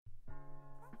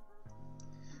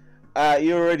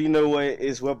You already know what it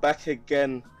is. We're back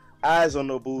again, Eyes on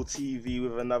the Ball TV,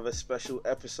 with another special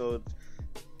episode.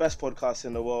 Best podcast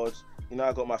in the world. You know,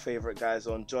 I got my favorite guys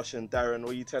on, Josh and Darren.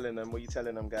 What are you telling them?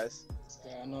 Guys?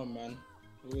 Yeah, I know, man.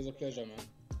 Always a pleasure, man.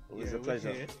 Always a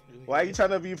pleasure. Why are you trying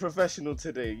to be professional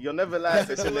today? You're never like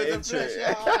this in the intro.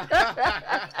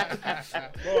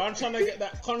 Bro, I'm trying to get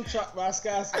that contract by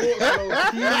Sky Sports, bro.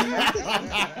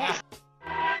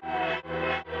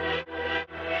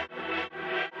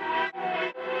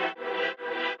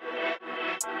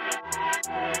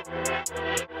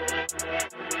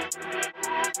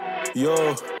 Yo,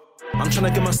 I'm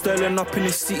tryna get my sterling up in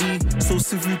the city, so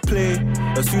s'il play.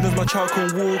 As soon as my child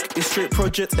can walk, it's straight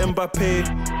Project Mbappe.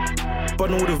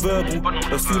 But all the verbal,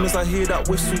 as soon as I hear that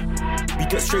whistle, we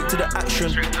get straight to the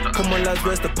action. Come on lads,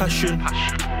 where's the passion?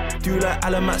 Do like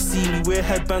Alan Matsini, wear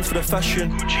headbands for the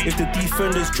fashion. If the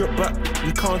defenders drop back,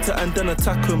 we counter and then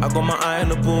attack them. I got my eye on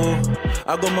the ball,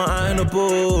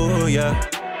 yeah.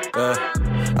 I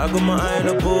got my eye on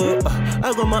the ball,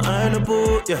 I got my eye on the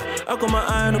ball, yeah. I got my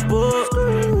eye on the ball,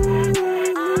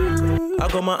 I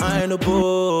got my eye on the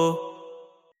ball.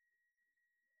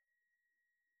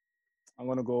 I'm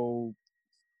gonna go.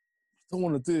 Don't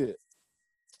want to do it.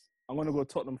 I'm gonna go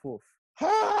Tottenham fourth.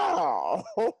 How?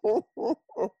 I'm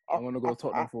gonna go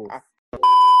Tottenham fourth.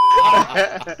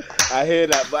 I hear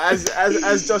that, but as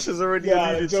Josh has already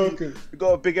alluded to, we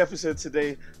got a big episode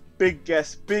today. Big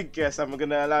guest. I'm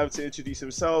gonna allow him to introduce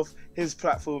himself, his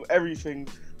platform, everything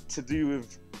to do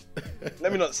with.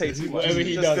 Let me not say too much. Whatever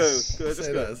he does.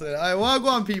 Say that. Alright, well, go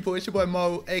on, people. It's your boy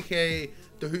Mo, aka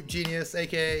the Hoop Genius,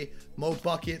 aka Mo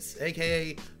Buckets,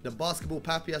 aka the Basketball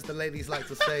Pappy, as the ladies like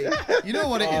to say. You know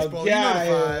what it is, bro. You know the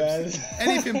vibes.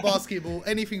 Anything basketball,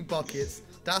 anything buckets.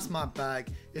 That's my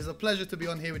bag. It's a pleasure to be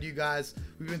on here with you guys.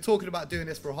 We've been talking about doing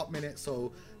this for a hot minute,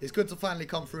 so it's good to finally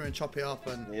come through and chop it up.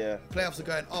 And playoffs are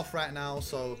going off right now,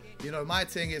 so you know my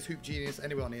thing is Hoop Genius.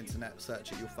 Anywhere on the internet,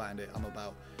 search it, you'll find it. I'm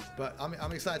about. But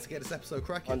I'm excited to get this episode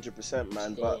cracking. 100%,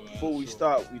 man. But before we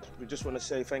start, we just want to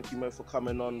say thank you, Mo, for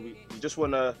coming on. We just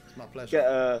want to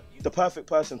get the perfect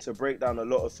person to break down a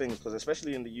lot of things, because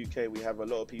especially in the UK, we have a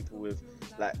lot of people with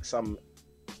like some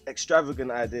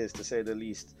extravagant ideas, to say the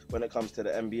least, when it comes to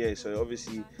the NBA. So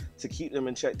obviously, to keep them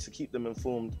in check, to keep them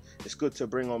informed, it's good to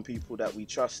bring on people that we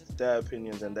trust, their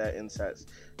opinions and their insights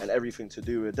and everything to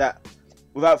do with that.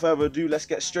 Without further ado, let's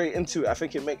get straight into it. I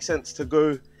think it makes sense to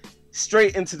go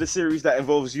straight into the series that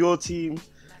involves your team.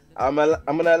 I'm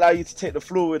gonna allow you to take the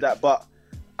floor with that, but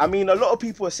I mean, a lot of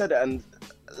people have said it, and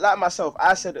like myself,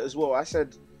 I said it as well. I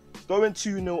said, going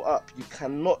 2-0 up, you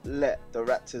cannot let the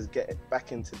Raptors get it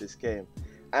back into this game.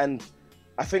 And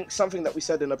I think something that we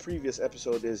said in a previous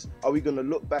episode is, are we going to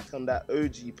look back on that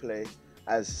OG play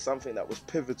as something that was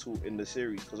pivotal in the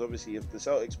series? Because obviously if the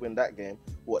Celtics win that game,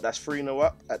 that's 3-0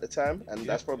 up at the time, and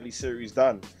that's probably series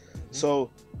done. So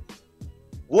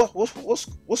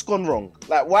what's gone wrong?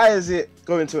 Like, why is it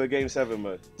going to a game 7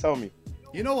 mode? Tell me.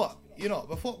 You know what?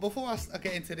 Before I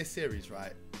get into this series,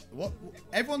 right? What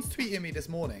everyone's tweeting me this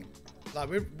morning. Like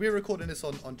we're recording this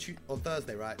on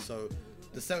Thursday, right? So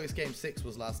the Celtics game 6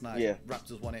 was last night. Yeah.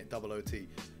 Raptors won it, double OT.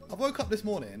 I woke up this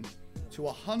morning to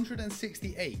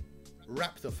 168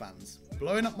 Raptor fans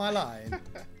blowing up my line,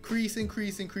 creasing. But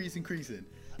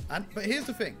here's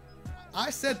the thing. I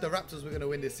said the Raptors were going to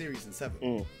win this series in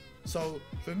 7. So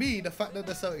for me, the fact that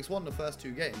the Celtics won the first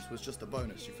 2 games was just a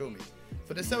bonus, you feel me?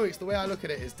 For the Celtics, the way I look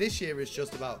at it is this year is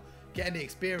just about getting the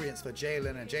experience for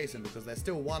Jalen and Jason, because they're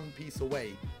still one piece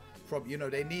away from,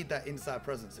 they need that inside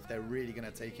presence if they're really going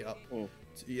to take it up,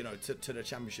 to the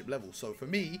championship level. So for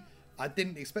me, I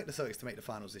didn't expect the Celtics to make the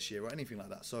finals this year or anything like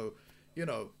that. So,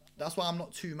 that's why I'm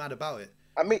not too mad about it.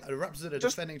 I mean, the Raptors are the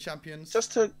defending champions.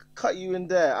 Just to cut you in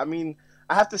there, I mean,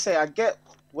 I have to say, I get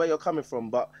where you're coming from,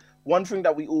 but one thing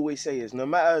that we always say is, no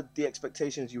matter the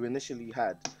expectations you initially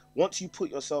had, once you put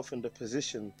yourself in the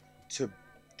position to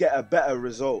get a better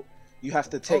result, you have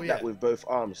to take that with both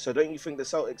arms. So don't you think the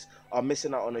Celtics are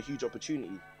missing out on a huge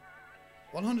opportunity?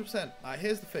 100%.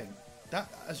 Here's the thing.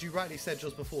 That, as you rightly said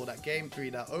just before, that game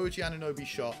 3, that OG Anunoby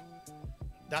shot,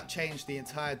 that changed the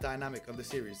entire dynamic of the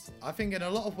series. I think in a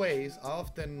lot of ways, I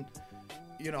often,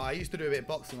 I used to do a bit of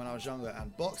boxing when I was younger,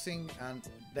 and boxing and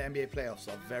the NBA playoffs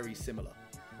are very similar,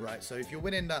 right? So if you're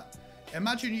winning that,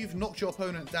 imagine you've knocked your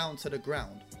opponent down to the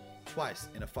ground twice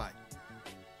in a fight.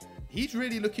 He's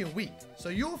really looking weak. So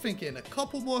you're thinking a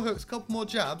couple more hooks, couple more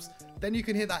jabs, then you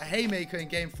can hit that haymaker in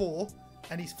game 4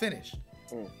 and he's finished.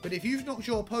 But if you've knocked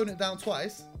your opponent down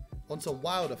twice onto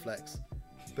Wilder flex,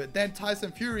 but then Tyson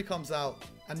Fury comes out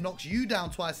and knocks you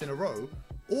down twice in a row,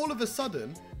 all of a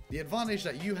sudden, the advantage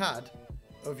that you had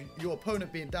of your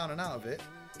opponent being down and out of it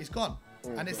is gone.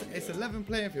 and it's a 11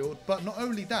 playing field. But not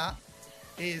only that,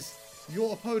 is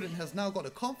your opponent has now got a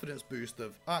confidence boost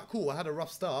of, all right, cool, I had a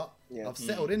rough start, I've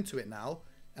settled into it now,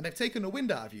 and they've taken the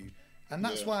wind out of you. And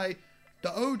that's why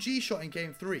the OG shot in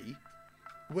game 3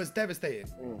 was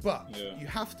devastating. But you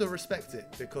have to respect it,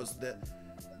 because the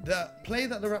play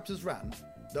that the Raptors ran,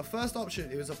 the first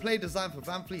option, it was a play designed for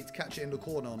Van Fleet to catch it in the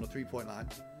corner on the 3-point line.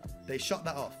 They shut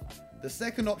that off. The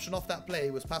second option off that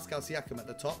play was Pascal Siakam at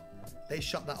the top. They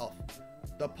shut that off.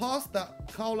 The pass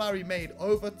that Kyle Lowry made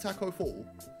over Taco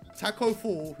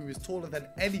Fall, who is taller than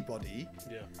anybody,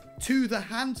 to the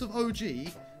hands of OG,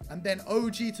 and then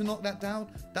OG to knock that down,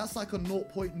 that's like a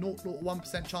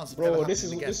 0.001% chance of ever happening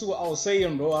this again. is what I was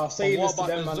saying, bro. I was saying But this to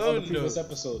them man, on the previous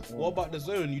episode. What about the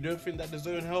zone? You don't think that the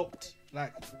zone helped?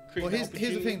 Like, Well, here's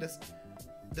the thing.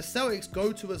 The Celtics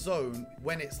go to a zone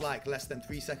when it's like less than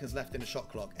 3 seconds left in the shot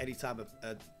clock anytime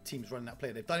a team's running that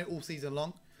play. They've done it all season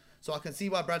long. So I can see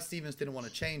why Brad Stevens didn't want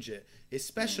to change it,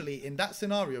 especially in that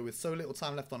scenario with so little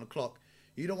time left on the clock.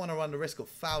 You don't want to run the risk of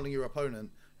fouling your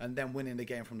opponent and then winning the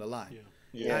game from the line.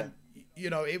 And, you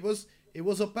know, it was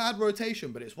a bad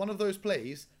rotation, but it's one of those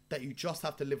plays that you just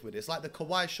have to live with. It's like the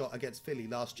Kawhi shot against Philly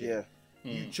last year.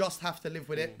 You just have to live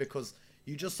with it, because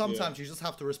you just sometimes you just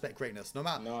have to respect greatness. No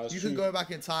matter, you can go back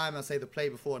in time and say the play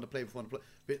before and the play before and the play,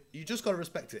 but you just got to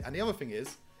respect it. And the other thing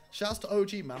is, shouts to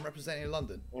OG, man, representing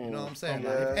London. You know what I'm saying?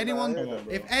 Like,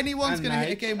 if anyone's gonna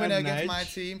hit a game winner against my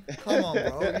team, come on,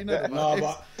 bro. You know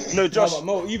the Josh, but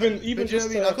Mo, even you know what I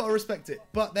mean? I gotta respect it.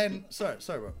 But then, sorry,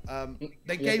 bro.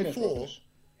 Then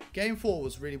game four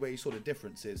was really where you saw the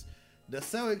differences. The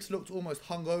Celtics looked almost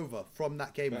hungover from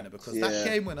that game winner, because that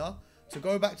game winner, to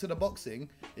go back to the boxing,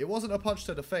 it wasn't a punch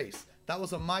to the face. That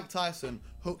was a Mike Tyson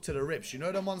hook to the ribs. You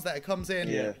know the ones that it comes in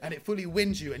and it fully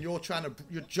wins you, and you're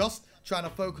just trying to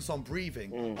focus on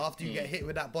breathing after you get hit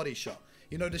with that body shot.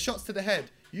 You know, the shots to the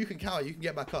head, you can counter, you can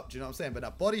get back up. Do you know what I'm saying? But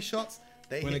that body shots,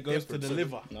 when it goes to the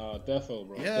liver. No, defo,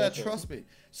 bro. Yeah, trust me.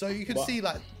 So you can see,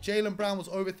 like, Jaylen Brown was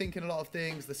overthinking a lot of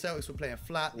things. The Celtics were playing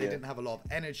flat. They didn't have a lot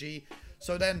of energy.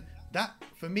 So then, that,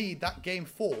 for me, that game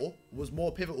 4 was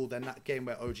more pivotal than that game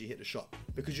where OG hit the shot,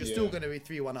 because you're still going to be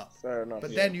 3-1 up. Fair enough.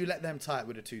 But then you let them tie it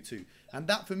with a 2-2. And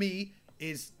that, for me,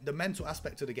 is the mental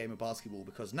aspect of the game of basketball,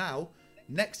 because now,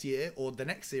 next year, or the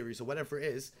next series, or whatever it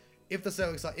is, if the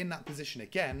Celtics are in that position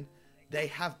again, they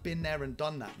have been there and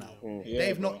done that now.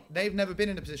 They've never been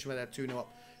in a position where they're 2-0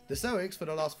 up. The Celtics, for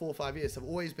the last 4 or 5 years, have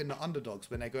always been the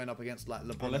underdogs when they're going up against, like,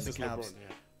 LeBron and the Cavs.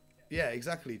 Yeah,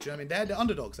 exactly. Do you know what I mean? They're the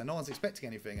underdogs and no one's expecting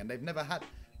anything, and they've never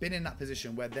been in that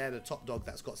position where they're the top dog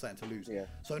that's got something to lose.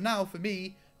 So now, for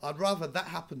me, I'd rather that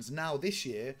happens now this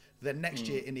year than next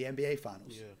year in the NBA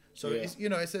Finals. So it's, you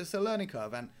know, it's a learning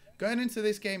curve, and going into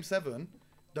this Game 7,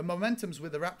 the momentum's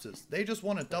with the Raptors. They just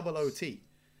want a double OT.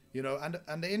 You know,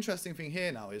 and the interesting thing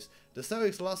here now is the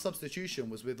Celtics' last substitution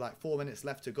was with like 4 minutes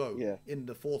left to go in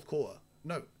the fourth quarter.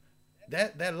 No.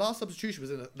 Their last substitution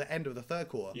was in the end of the third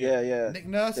quarter. Nick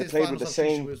Nurse's final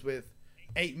substitution was with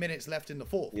 8 minutes left in the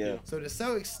fourth. So the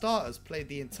Celtics starters played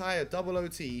the entire double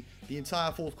OT, the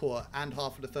entire fourth quarter, and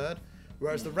half of the third,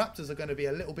 whereas the Raptors are going to be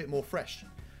a little bit more fresh.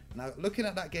 Now, looking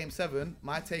at that Game 7,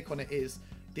 my take on it is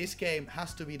this game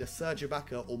has to be the Serge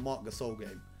Ibaka or Marc Gasol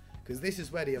game, because this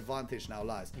is where the advantage now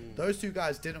lies. Those two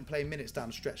guys didn't play minutes down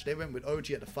the stretch. They went with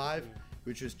OG at the 5,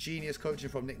 which was genius coaching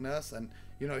from Nick Nurse, and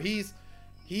you know he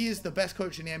is the best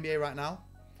coach in the NBA right now,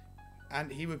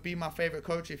 and he would be my favorite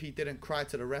coach if he didn't cry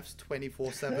to the refs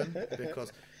 24/7,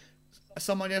 because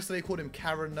someone yesterday called him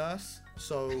Karen Nurse,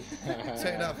 so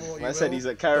take that for what you will. Said he's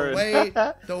a Karen.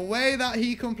 The way that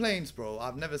he complains, bro,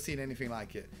 I've never seen anything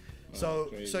like it. So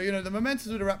you know, the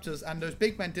momentum of the Raptors, and those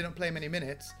big men didn't play many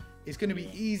minutes. It's going to be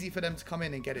easy for them to come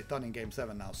in and get it done in Game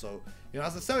 7 now. So, you know,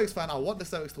 as a Celtics fan, I want the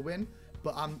Celtics to win,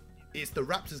 but it's the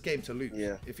Raptors' game to lose.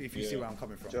 If you see where I'm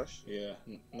coming from. Josh?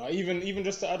 Now, even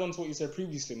just to add on to what you said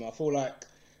previously, man, I feel like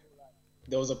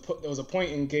there was a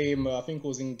point in game, I think it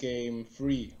was in Game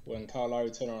 3, when Kyle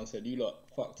Lowry turned around and said, "You lot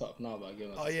fucked up now by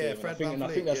giving us this game." Fred I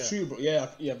VanVleet, think that's true, bro.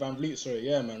 Yeah, Van Vliet, sorry,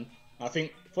 yeah, man. I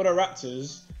think for the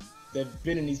Raptors, they've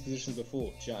been in these positions before.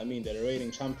 Do you know what I mean? They're the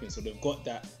reigning champions, so they've got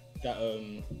that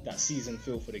season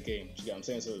feel for the game. Do you get what I'm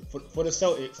saying? So for the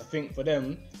Celtics, I think for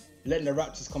them, letting the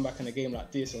Raptors come back in a game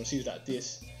like this on series like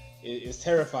this is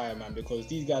terrifying, man, because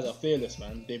these guys are fearless,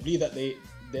 man. They believe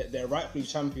that they're rightfully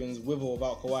champions with or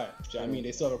without Kawhi. Do you know what I mean?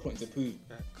 They still have a point to prove.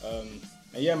 And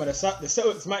yeah, man, the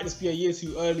Celtics might just be a year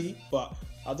too early, but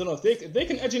I don't know, if they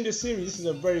can edge in this series, this is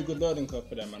a very good learning curve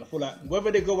for them, man. I feel like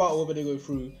whether they go out or whether they go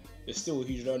through, it's still a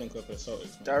huge learning curve for the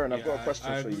Celtics, man. Darren, I've got a question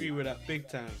for you. I agree with that big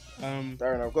time.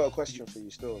 Darren, I've got a question for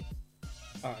you still.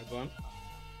 Alright, go on.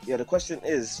 Yeah, the question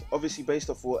is obviously based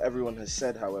off what everyone has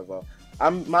said. However,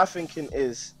 my thinking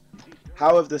is,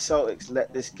 how have the Celtics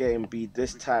let this game be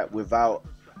this tight without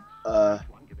the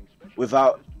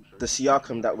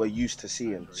Siakam that we're used to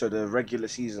seeing? So the regular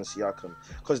season Siakam,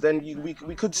 because then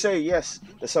we could say yes,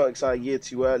 the Celtics are a year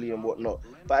too early and whatnot.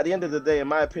 But at the end of the day, in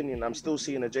my opinion, I'm still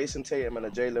seeing a Jason Tatum and a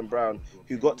Jaylen Brown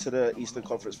who got to the Eastern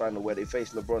Conference Final where they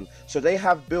faced LeBron. So they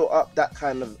have built up that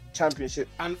kind of championship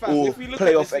And fam, or if we look at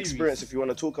playoff the series- experience, if you want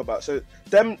to talk about. So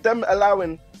them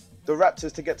allowing the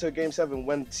Raptors to get to a Game 7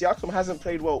 when Siakam hasn't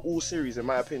played well all series, in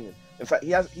my opinion. In fact,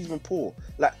 he's been poor.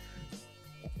 Like,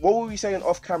 what were we saying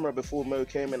off camera before Mo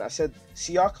came in? I said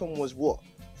Siakam was what?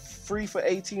 3 for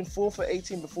 18, 4 for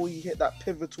 18 before he hit that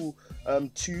pivotal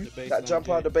two, that jump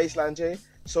out of the baseline, Jay.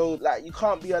 So, like, you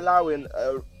can't be allowing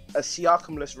a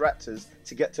Siakamless Raptors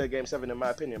to get to a Game 7, in my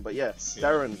opinion. But yeah,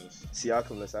 Darren,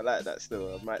 Siakamless, I like that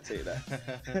still. I might take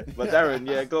that. But Darren,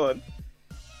 yeah, go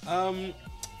on.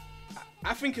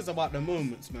 I think it's about the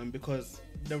moments, man, because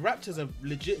the Raptors have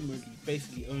legitimately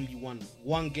basically only won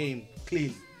one game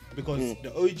clearly. Because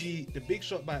the big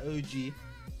shot by OG,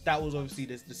 that was obviously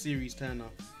the series turner,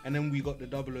 and then we got the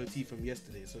double OT from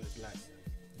yesterday. So it's like,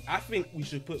 I think we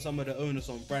should put some of the onus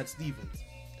on Brad Stevens,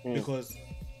 because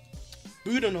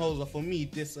Budenholzer, for me,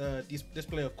 this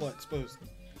playoff got exposed.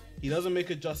 He doesn't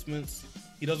make adjustments.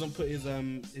 He doesn't put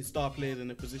his star players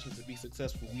in a position to be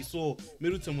successful. We saw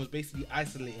Middleton was basically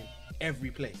isolating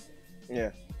every play.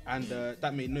 Yeah. And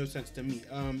that made no sense to me.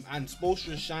 And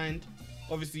Spoelstra shined.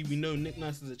 Obviously, we know Nick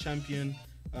Nurse is a champion.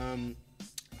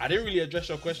 I didn't really address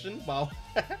your question, but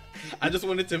I just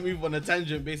wanted to move on a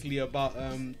tangent basically about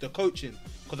the coaching.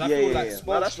 Because I feel like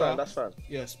Spoelstra, No, that's fine.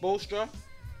 yeah, Spoelstra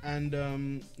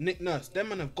and Nick Nurse, them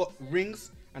men have got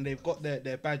rings and they've got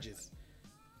their badges.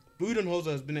 Budenholzer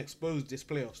has been exposed this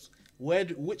playoffs.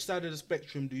 Which side of the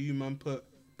spectrum do you, man, put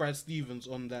Brad Stevens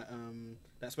on that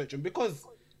spectrum? Because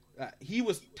he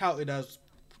was touted as,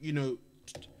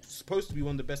 supposed to be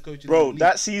one of the best coaches. Bro, in the league.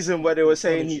 that season where they were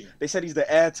saying they said he's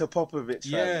the heir to Popovich.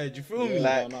 Yeah, do you feel me?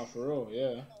 Yeah, no, for real,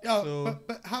 yeah.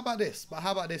 But how about this? But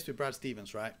how about this with Brad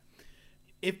Stevens, right?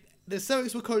 If the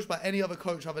Celtics were coached by any other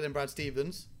coach other than Brad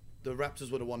Stevens, the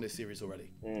Raptors would have won this series already.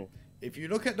 If you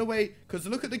look at the way, because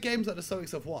look at the games that the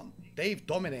Celtics have won, they've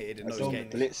dominated in those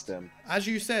games. Blitzed them. As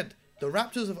you said, the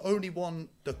Raptors have only won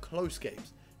the close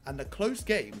games, and the close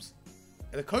games,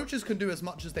 the coaches can do as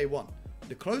much as they want.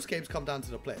 The close games come down to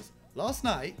the players. Last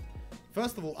night,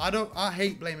 first of all, I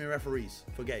hate blaming referees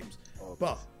for games,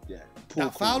 but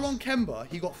that foul on Kemba,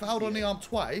 he got fouled on the arm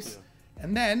twice,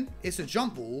 and then it's a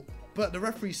jump ball. But the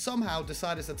referee somehow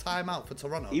decided to time out for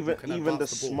Toronto. Even the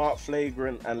smart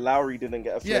flagrant, and Lowry didn't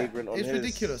get a flagrant on his. It's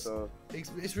ridiculous. So.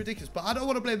 It's ridiculous. But I don't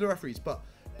want to blame the referees. But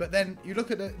then you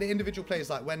look at the individual players,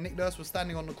 like when Nick Nurse was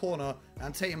standing on the corner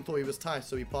and Tatum thought he was tight,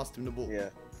 so he passed him the ball. Yeah.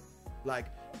 Like,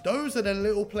 those are the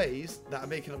little plays that are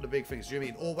making up the big things. Do you know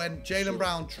what I mean? Or when Jaylen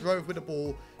Brown drove with the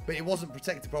ball, but it wasn't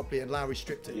protected properly and Lowry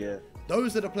stripped it. Yeah.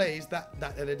 Those are the plays that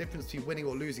are the difference between winning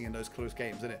or losing in those close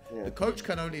games, isn't it? Yeah. The coach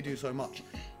can only do so much.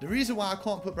 The reason why I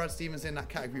can't put Brad Stevens in that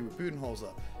category with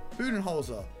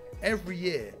Budenholzer, every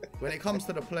year when it comes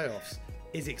to the playoffs,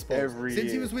 is exposed.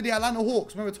 Since he was with the Atlanta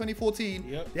Hawks, remember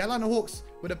 2014? The Atlanta Hawks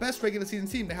were the best regular season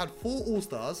team. They had 4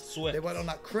 All-Stars. They went on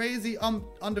that crazy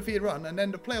undefeated run, and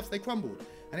then the playoffs, they crumbled.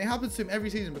 And it happens to him every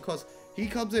season because he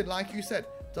comes in, like you said,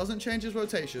 doesn't change his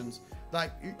rotations.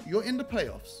 Like, you're in the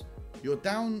playoffs, you're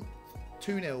down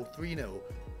 2-0, 3-0,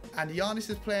 and Giannis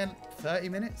is playing 30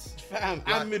 minutes. Fam,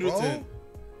 and Middleton.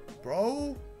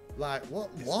 Bro, like, what?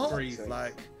 Crazy.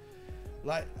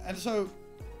 Like, and so,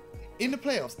 in the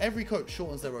playoffs, every coach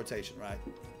shortens their rotation, right?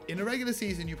 In the regular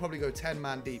season, you probably go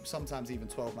 10-man deep, sometimes even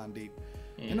 12-man deep.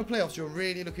 In the playoffs, you're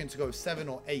really looking to go 7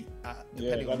 or 8,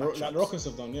 depending on matchups. Like the Rockets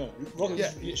have done,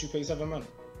 Rockets literally play 7 man.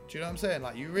 Do you know what I'm saying?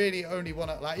 Like, you really only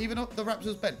want to, like, even off the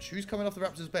Raptors bench. Who's coming off the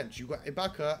Raptors bench? You've got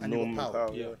Ibaka and you've got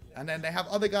Powell. And then they have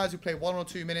other guys who play 1 or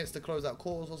 2 minutes to close out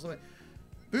quarters or something.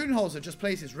 Budenholzer just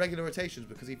plays his regular rotations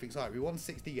because he thinks, all right, we won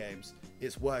 60 games.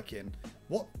 It's working.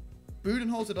 What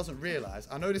Budenholzer doesn't realize,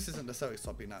 I know this isn't the Celtics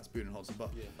topic now, it's Budenholzer, but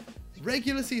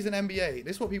regular season NBA,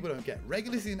 this is what people don't get.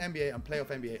 Regular season NBA and playoff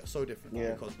NBA are so different.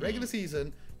 Because regular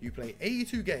season, you play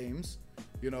 82 games,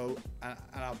 and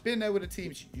I've been there with the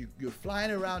teams. You're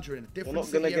flying around. You're in a different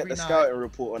city every night. You're not going to get the scouting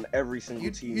report on every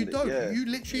single team. You don't. You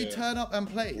literally turn up and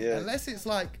play. Unless it's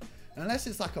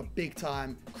like a big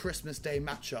time Christmas Day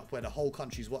matchup where the whole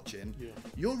country's watching.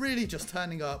 You're really just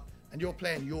turning up and you're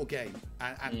playing your game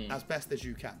and as best as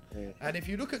you can. And if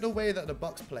you look at the way that the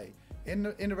Bucks play in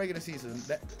the regular season,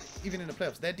 even in the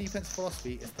playoffs, their defense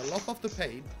philosophy is to lock off the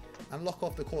paint and lock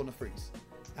off the corner threes.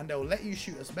 and they'll let you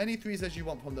shoot as many threes as you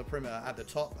want from the perimeter at the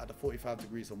top, at the 45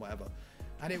 degrees or whatever.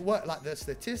 And it worked. Like the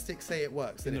statistics say it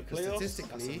works. In the playoffs,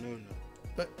 statistically, that's a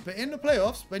no-no. But in the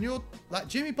playoffs, when you're like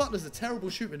Jimmy Butler's a terrible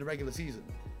shooter in the regular season,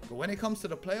 but when it comes to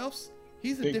the playoffs,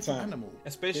 he's a different animal.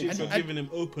 Especially if you're giving him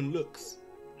open looks.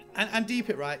 And deep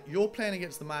it right, you're playing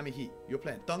against the Miami Heat. You're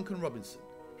playing Duncan Robinson,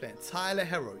 playing Tyler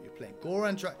Hero, you're playing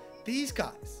Goran Dragic. These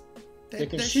guys, they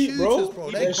can they're shoot, shooters,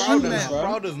 bro. They're Crowder's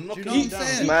shooters. knocking Do you him know what down.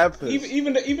 I'm Snappers.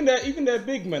 Even their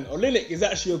big man, Olynyk is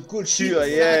actually a good Shooter, shooter.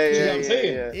 yeah, You know yeah, what I'm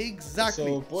saying? yeah.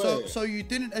 Exactly. So, So you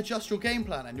didn't adjust your game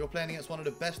plan, and you're playing against one of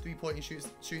the best three-point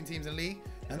shooting teams in the league,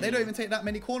 and they don't even take that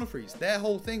many corner threes. Their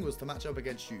whole thing was to match up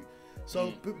against you.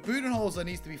 So Budenholzer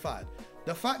needs to be fired.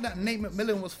 The fact that Nate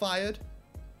McMillan was fired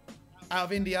out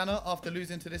of Indiana after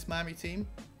losing to this Miami team,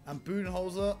 and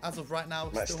Budenholzer, as of right now,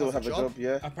 Might still have has a job,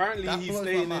 yeah. Apparently That he's blows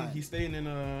my staying in. mind. He's staying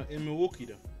in Milwaukee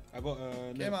though. I got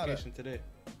a Came out notification today.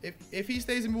 If he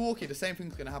stays in Milwaukee, the same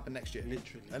thing's going to happen next year.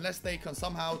 Literally. Unless they can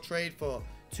somehow trade for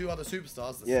two other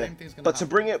superstars, the Yeah, same thing's going to but happen. to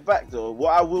bring it back though,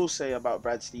 what I will say about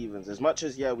Brad Stevens, as much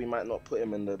as we might not put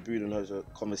him in the Budenholzer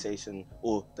conversation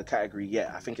or the category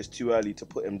yet, I think it's too early to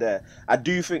put him there. I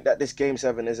do think that this Game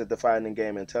 7 is a defining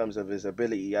game in terms of his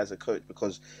ability as a coach,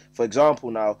 because, for example,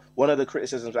 now one of the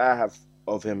criticisms I have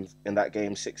of him in that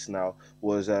Game 6 now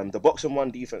was the box and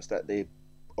one defense that they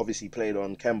obviously played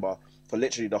on Kemba for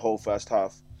literally the whole first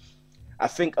half. I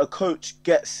think a coach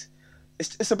gets...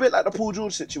 It's a bit like the Paul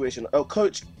George situation. A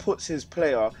coach puts his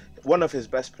player, one of his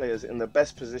best players, in the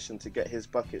best position to get his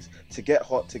buckets, to get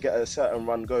hot, to get a certain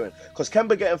run going. Because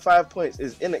Kemba getting 5 points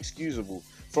is inexcusable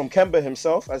from Kemba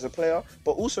himself as a player,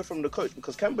 but also from the coach,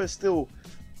 because Kemba is still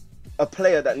a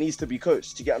player that needs to be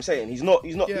coached. Do you get what I'm saying? He's not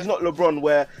LeBron,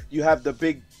 where you have the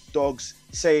big dogs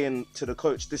saying to the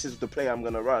coach, "This is the play I'm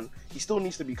gonna run." He still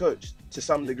needs to be coached to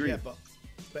some degree. Yeah,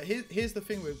 but here's the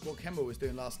thing with what Kemba was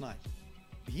doing last night.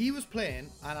 He was playing,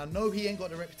 and I know he ain't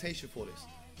got the reputation for this.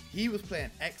 He was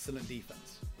playing excellent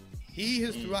defense. He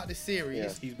has throughout this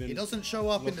series. He's been He doesn't show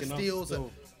up in the looking up, steals,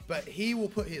 so- but he will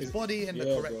put his body in the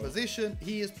correct position.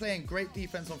 He is playing great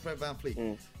defense on Fred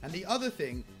VanVleet. And the other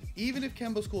thing, even if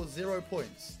Kemba scores 0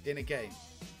 points in a game,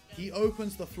 he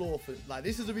opens the floor for, like,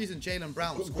 this is the reason Jaylen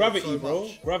Brown scored Gravity, so bro.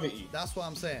 much. Gravity. That's what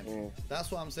I'm saying.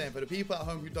 That's what I'm saying. For the people at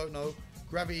home who don't know,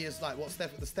 gravity is like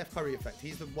the Steph Curry effect.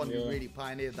 He's the one who really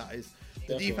pioneered that. Is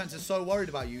the defense is so worried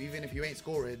about you, even if you ain't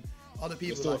scoring. Other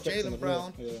people like Jaylen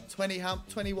Brown,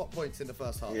 20 what points in the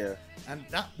first half. Yeah. And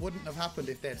that wouldn't have happened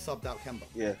if they had subbed out Kemba.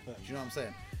 Yeah. Do you know what I'm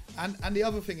saying? And the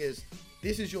other thing is,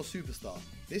 this is your superstar.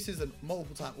 This is a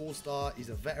multiple-time All-Star. He's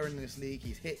a veteran in this league.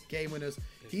 He's hit game winners.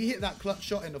 He hit that clutch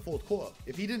shot in the fourth quarter.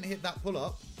 If he didn't hit that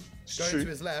pull-up, going to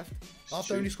his left,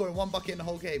 after only scoring 1 bucket in the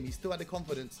whole game, he still had the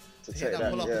confidence to hit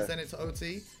that pull-up and send it to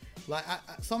OT. Like,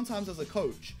 sometimes as a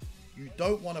coach, you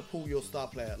don't want to pull your star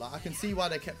player. Like, I can see why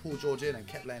they kept Paul George in and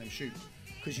kept letting him shoot,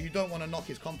 because you don't want to knock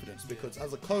his confidence, because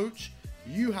as a coach,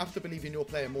 you have to believe in your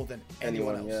player more than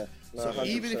anyone else. Yeah. No, so 100%.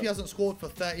 even if he hasn't scored for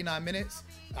 39 minutes,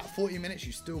 at 40 minutes,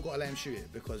 you still got to let him shoot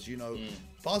it, because, you know,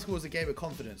 basketball is a game of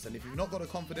confidence, and if you've not got a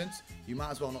confidence, you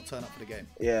might as well not turn up for the game.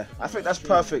 Yeah, I think that's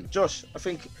perfect. Josh, I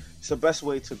think it's the best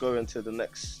way to go into the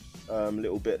next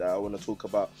little bit that I want to talk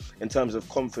about in terms of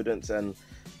confidence, and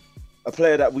a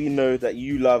player that we know that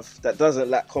you love that doesn't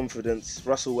lack confidence,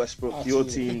 Russell Westbrook, your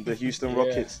team, the Houston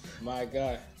Rockets. My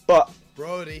guy. But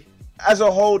Brody. as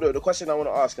a whole, though, the question I want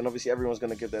to ask, and obviously everyone's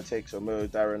going to give their take, so Mo,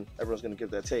 Darren, everyone's going to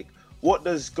give their take. What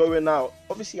does going out,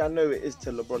 obviously I know it is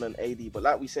to LeBron and AD, but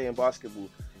like we say in basketball,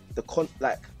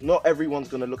 not everyone's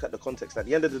going to look at the context. At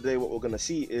the end of the day, what we're going to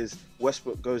see is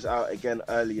Westbrook goes out again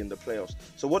early in the playoffs.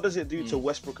 So what does it do to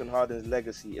Westbrook and Harden's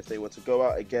legacy if they were to go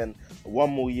out again, one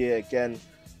more year again?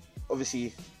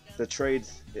 Obviously, the trade,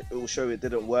 it will show it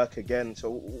didn't work again.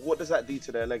 So what does that do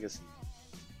to their legacy?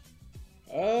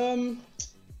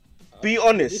 Be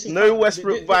honest, no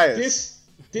Westbrook bias.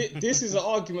 This is an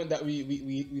argument that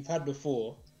we've had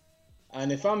before, and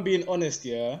if I'm being honest,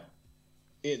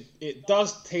 it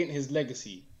does taint his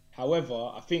legacy. However,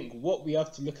 I think what we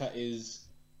have to look at is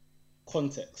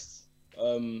context,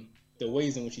 the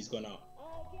ways in which he's gone out.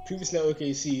 Previously at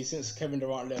OKC, since Kevin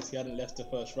Durant left, he hadn't left the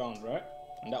first round, right?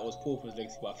 And that was poor for his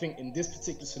legacy. But I think in this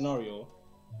particular scenario,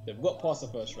 they've got past the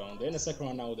first round. They're in the second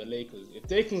round now with the Lakers. If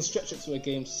they can stretch it to a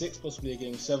game 6, possibly a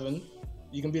game 7,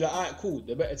 you can be like, alright, cool,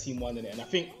 the better team won in it. And I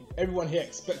think everyone here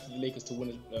expected the Lakers to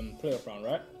win a playoff round,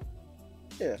 right?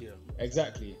 Yeah.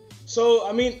 Exactly. So,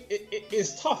 I mean,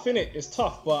 it's tough, innit? It's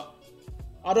tough, but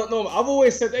I don't know. I've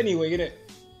always said anyway, innit?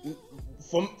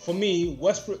 For me,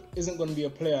 Westbrook isn't going to be a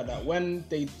player that when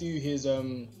they do his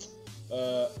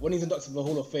when he's inducted to the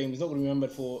Hall of Fame, he's not going to be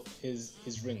remembered for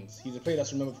his rings. He's a player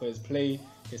that's remembered for his play,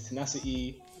 his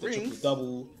tenacity, the triple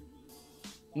double.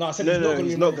 No, I said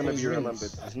he's not going to be remembered.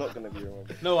 He's not going to be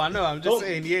remembered. No, I know. I'm just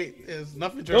saying there's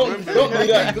nothing to remember. Don't do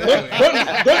that.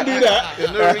 Don't do that.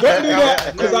 Don't do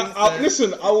that. Because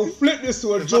listen, I will flip this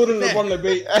to a Jordan LeBron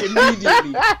debate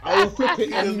immediately. I will flip it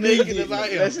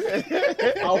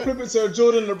immediately. I'll flip it to a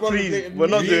Jordan LeBron debate. We're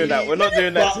not doing that. We're not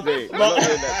doing that today. We're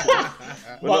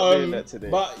not doing that today.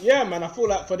 But yeah, man, I feel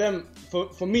like for them,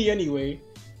 for me anyway,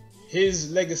 his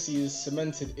legacy is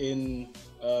cemented in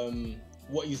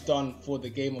what he's done for the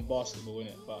game of basketball,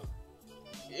 innit? But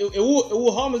it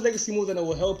will harm his legacy more than it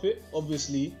will help it,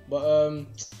 obviously. But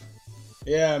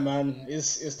yeah, man,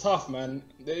 it's tough, man.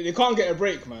 They can't get a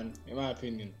break, man, in my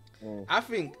opinion. I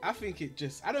think it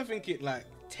just, I don't think it like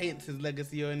taints his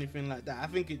legacy or anything like that. I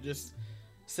think it just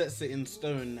sets it in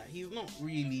stone that he's not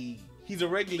really, he's a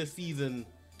regular season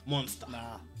monster.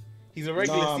 Nah. He's a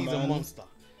regular season monster.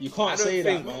 You can't say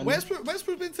that, man. Westbrook's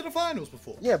been to the finals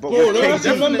before. Yeah, but bro, you have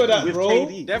to remember that, bro.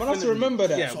 KD. You have to remember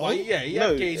that. Yeah, well, yeah,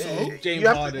 KD, James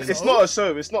Harden. It's not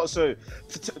so. It's not so.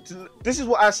 This is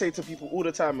what I say to people all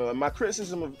the time. And my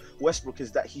criticism of Westbrook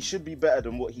is that he should be better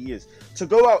than what he is. To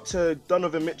go out to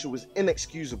Donovan Mitchell was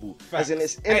inexcusable. Facts. As in,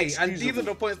 it's inexcusable. And these are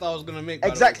the points that I was gonna make.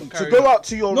 Exactly. To go out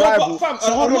to your rival.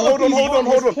 Hold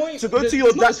on. To go to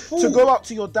your to go out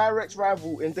to your direct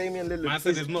rival in Damian Lillard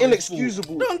is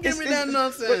inexcusable. Don't give me that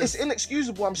nonsense. But it's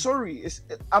inexcusable. I'm sorry.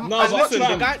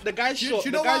 The guy shot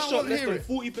less than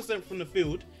 40% from the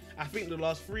field. I think the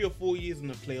last 3 or 4 years in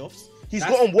the playoffs. He's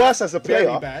gotten worse as a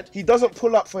player. Bad. He doesn't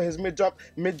pull up for his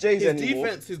mid-J's anymore.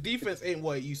 His defense ain't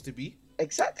what it used to be.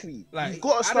 Exactly. Like, you've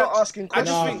got to start asking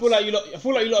questions. I feel like you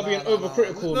lot are being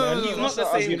overcritical, man. He's not the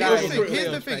same guy.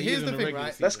 Here's the thing,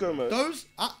 right? Let's go, man.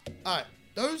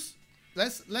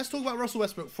 Let's talk about Russell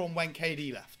Westbrook from when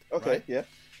KD left. Okay, right? yeah.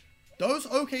 Those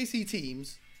OKC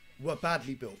teams were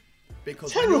badly built.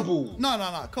 Because terrible.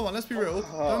 No. Come on, let's be real.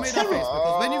 Don't make that face.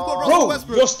 Because when you've got Russell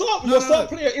Westbrook, your star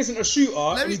player isn't a shooter.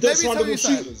 Let me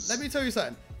tell you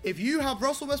something. If you have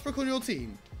Russell Westbrook on your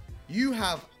team, you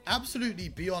have absolutely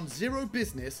beyond zero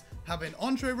business having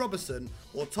Andre Robertson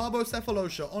or Thabo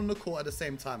Sefolosha on the court at the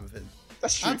same time with him.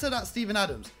 That's true. Add to that Steven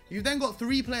Adams. You've then got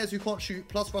 3 players who can't shoot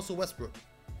plus Russell Westbrook.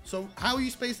 So how are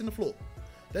you spacing the floor?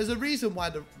 There's a reason why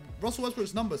the Russell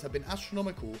Westbrook's numbers have been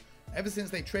astronomical ever since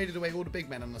they traded away all the big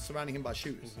men and are surrounding him by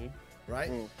shooters.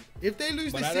 Right? If they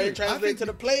lose this series, I think to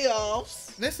the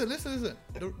playoffs. Listen.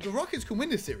 The Rockets can win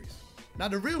this series. Now,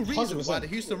 the real reason 100%. why the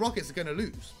Houston Rockets are going to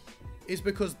lose is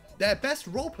because their best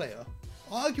role player,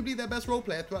 arguably their best role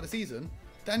player throughout the season,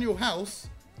 Daniel House,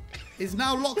 is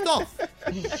now locked off.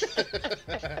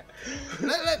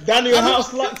 Daniel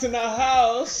House locked in the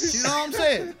house. You know what I'm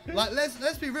saying? Like,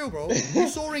 let's be real, bro. You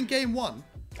saw in game 1.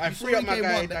 I free up my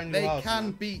guy, that they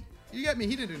can beat. You get me?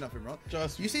 He didn't do nothing wrong.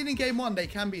 You seen in game 1 they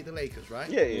can beat the Lakers, right?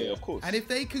 Yeah, of course. And if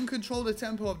they can control the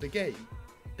tempo of the game,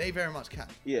 they very much can.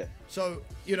 Yeah. So,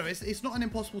 it's not an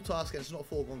impossible task and it's not a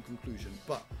foregone conclusion.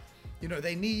 But,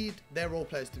 they need their role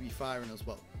players to be firing as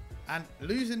well. And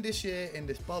losing this year in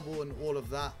this bubble and all of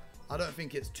that, I don't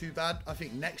think it's too bad. I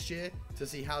think next year, to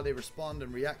see how they respond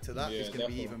and react to that is going to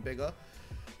be even bigger.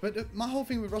 But my whole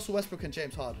thing with Russell Westbrook and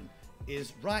James Harden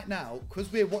is right now,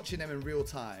 because we're watching them in real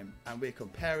time and we're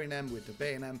comparing them, we're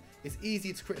debating them, it's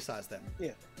easy to criticize them.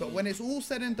 Yeah. But when it's all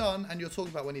said and done, and you're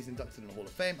talking about when he's inducted in the Hall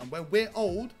of Fame, and when we're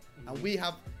old and we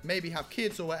maybe have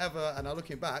kids or whatever, and are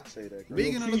looking back, we're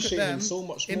going to look at them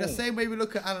in the same way we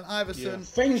look at Allen Iverson.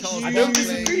 Charles I don't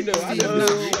disagree though.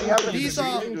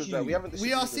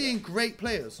 We are seeing great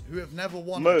players who have never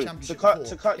won a championship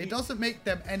before. It doesn't make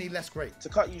them any less great. To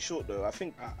cut you short though, I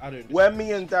think I don't where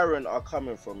me and Darren are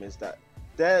coming from is that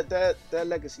their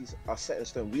legacies are set in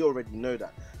stone. We already know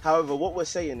that. However, what we're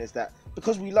saying is that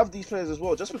because we love these players as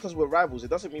well, just because we're rivals, it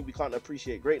doesn't mean we can't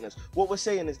appreciate greatness. What we're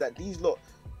saying is that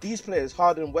these players,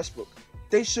 Harden and Westbrook,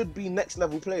 they should be next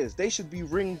level players. They should be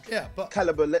ring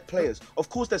caliber players. Of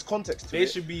course, there's context to it. They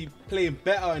should be playing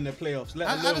better in the playoffs.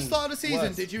 At the start of the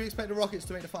season, did you expect the Rockets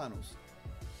to make the finals?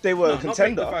 They were a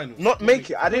contender. Not make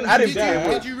it. I didn't think they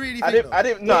would. Did you really think I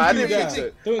didn't think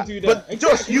so. Don't do that. But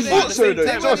Josh, you thought so though.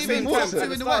 Josh, you thought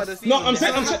so. No, I'm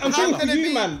saying for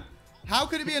you, man. How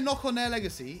could it be a knock on their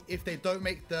legacy if they don't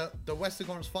make the Western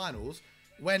Conference Finals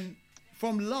when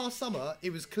from last summer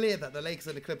it was clear that the Lakers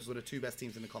and the Clippers were the 2 best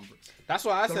teams in the conference? That's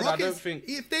why I said Rockets, I don't think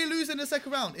if they lose in the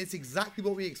second round, it's exactly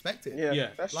what we expected. Yeah.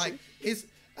 That's like true.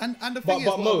 And the thing is,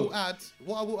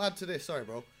 what I will add to this, sorry,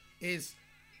 bro, is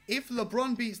if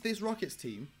LeBron beats this Rockets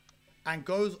team and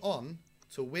goes on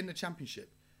to win the championship,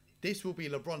 this will be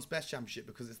LeBron's best championship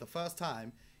because it's the first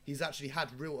time he's actually had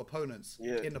real opponents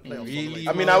Yeah. in the playoffs. Really?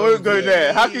 I mean, I won't go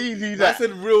there. How can you do that? I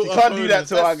said real. You can't do that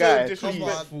to our guy. That's so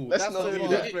disrespectful. Let's That's not so do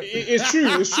that. disrespectful. It's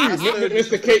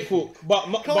true. Mr. Cakewalk. But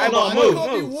Come no, on, man, Mo. you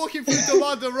can't be walking through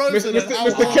DeMar DeRozan.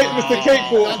 Mr.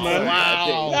 Cakewalk, man.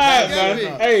 Wow. Yeah, Get me.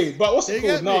 man. Hey, but what's it You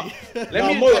called? get No, me?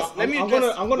 Let me I'm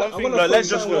address gonna one thing. No, put let's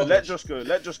you just down. go.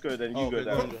 Let's just go. Then you go go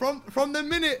down. on. From the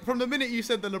minute you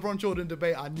said the LeBron Jordan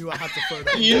debate, I knew I had to throw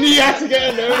that. You knew you had to get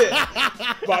in there,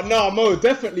 innit? But no, Mo,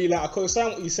 definitely, like, I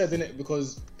co-sign what you said, innit?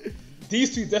 Because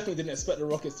these two definitely didn't expect the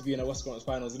Rockets to be in the Western Conference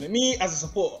Finals. And me, as a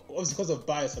supporter, obviously because of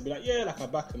bias, I'd be like, yeah, like, I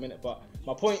back them, innit? But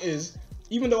my point is,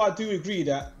 even though I do agree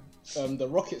that the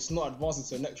Rockets not advancing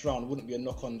to the next round wouldn't be a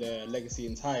knock on their legacy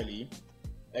entirely,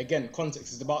 again,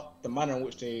 context is about the manner in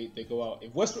which they go out.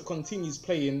 If Westbrook continues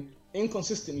playing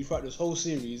inconsistently throughout this whole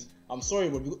series, I'm sorry,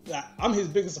 but I'm his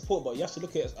biggest supporter, but you have to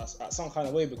look at it at some kind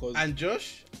of way because And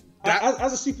Josh,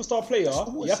 as a superstar player,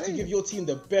 what we're you have to saying. give your team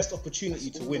the best opportunity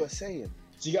to win. We're saying.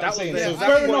 Do you get That what I'm was saying? the So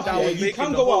exact fair point enough, that I yeah, was you making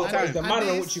can the go whole out, but it's the time. manner in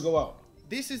And which you go out.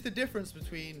 This is the difference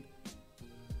between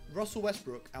Russell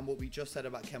Westbrook and what we just said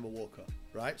about Kemba Walker,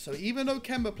 right? So even though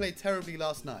Kemba played terribly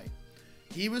last night,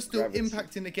 he was still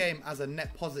impacting the game as a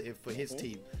net positive for his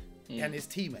team and his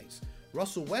teammates.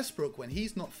 Russell Westbrook, when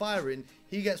he's not firing,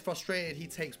 he gets frustrated, he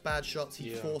takes bad shots,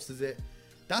 he forces it.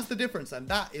 That's the difference, and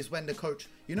that is when the coach,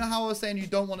 you know how I was saying you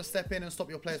don't want to step in and stop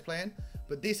your players playing?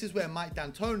 But this is where Mike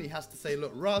D'Antoni has to say,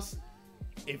 look, Russ,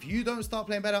 if you don't start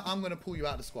playing better, I'm going to pull you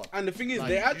out of the squad. and the thing is, Like,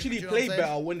 they do actually you know play what I'm saying?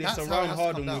 better when they That's how it surround has to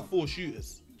Harden come with down. 4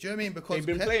 shooters. Do you know what I mean? Because They've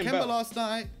been playing better.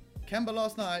 Kemba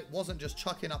last night wasn't just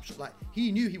chucking up, like,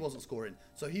 he knew he wasn't scoring.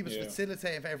 So he was Yeah.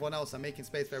 facilitating for everyone else and making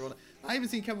space for everyone. I even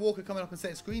seen Kemba Walker coming up and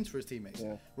setting screens for his teammates.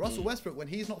 Russell Westbrook, when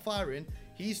he's not firing,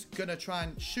 he's going to try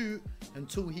and shoot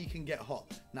until he can get hot.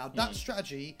 Now, that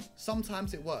strategy,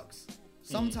 sometimes it works.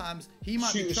 Sometimes he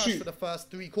might be trash for the first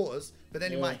 3 quarters, but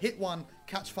then he might hit one,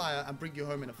 catch fire, and bring you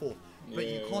home in a fourth. But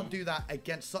you can't do that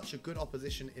against such a good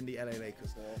opposition in the LA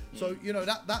Lakers. So, you know,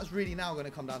 that's really now going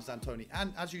to come down to D'Antoni.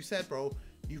 And as you said, bro,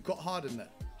 you've got Harden there.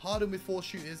 Harden with 4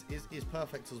 shooters is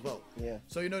perfect as well. Yeah.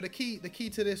 So, you know, the key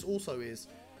to this also is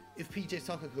if PJ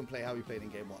Tucker can play how he played in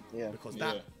game 1. Yeah. Because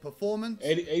that performance...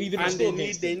 Eddie didn't And score they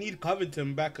against need him.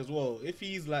 Covington back as well. If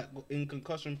he's like in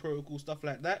concussion protocol stuff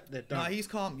like that, they're done. Nah, he's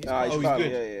calm. He's Nah, calm. he's he's calm.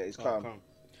 good. Yeah, he's calm.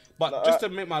 But No, just to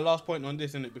make my last point on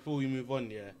this, innit, before we move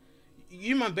on,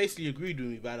 you man basically agreed with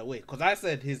me, by the way, because I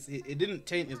said it didn't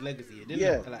taint his legacy. It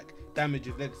didn't like damage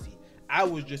his legacy. I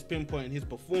was just pinpointing his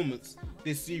performance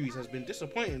this series has been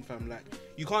disappointing, fam. Like,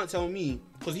 you can't tell me,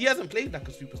 because he hasn't played like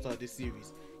a superstar this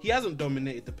series. He hasn't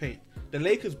dominated the paint. The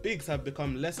Lakers' bigs have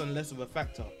become less and less of a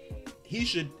factor. He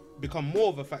should become more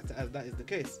of a factor as that is the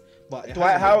case. But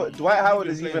Dwight Howard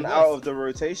is playing even worse. out of the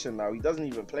rotation now. He doesn't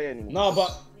even play anymore. No,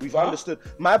 but We've understood.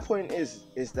 My point is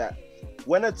that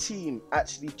when a team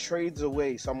actually trades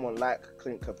away someone like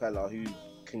Clint Capella, who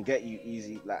can get you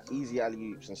easy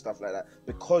alley-oops and stuff like that,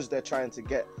 because they're trying to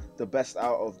get the best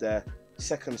out of their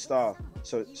second star,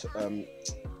 so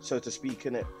to speak,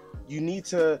 in it, he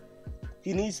needs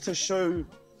to show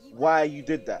why you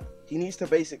did that. He needs to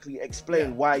basically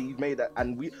explain why you made that.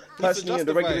 And we personally in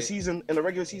the regular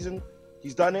season,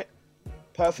 he's done it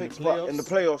perfect. But in the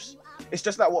playoffs, it's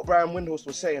just like what Brian Windhorst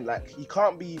was saying. Like, he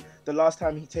can't be the last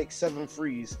time he takes 7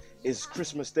 threes is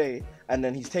Christmas Day, and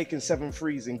then he's taking 7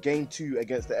 threes in Game 2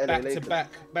 against the LA Lakers. Back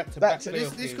to back. So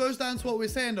this goes down to what we're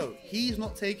saying though. He's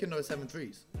not taking those 7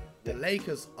 threes. The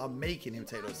Lakers are making him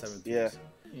take those 7 threes.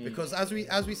 Yeah. Because as we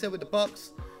said with the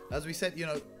Bucks, as we said, you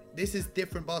know, this is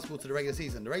different basketball to the regular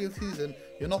season. The regular season,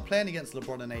 you're not playing against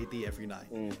LeBron and AD every night.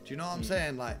 Do you know what I'm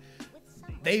saying? Like,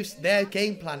 their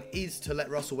game plan is to let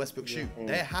Russell Westbrook shoot.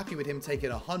 They're happy with him taking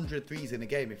 100 threes in a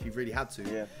game if he really had to.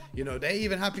 Yeah. You know, they're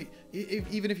even happy.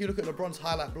 Even if you look at LeBron's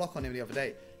highlight block on him the other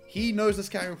day, he knows the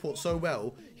scouting report so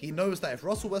well. He knows that if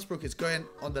Russell Westbrook is going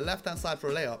on the left-hand side for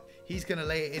a layup, he's going to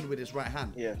lay it in with his right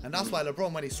hand. Yeah. And that's why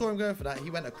LeBron, when he saw him going for that, he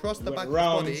went across the back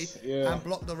round, of his body and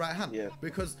blocked the right hand. Yeah.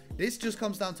 Because this just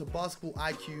comes down to basketball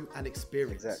IQ and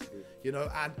experience. Exactly. You know,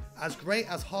 and as great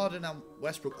as Harden and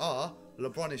Westbrook are,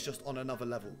 LeBron is just on another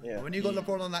level. Yeah. And when you got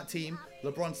LeBron on that team,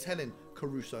 LeBron's telling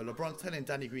Caruso, LeBron's telling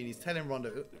Danny Green, he's telling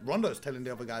Rondo, Rondo's telling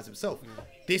the other guys himself,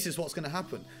 this is what's going to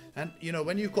happen. And, you know,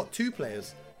 when you've got 2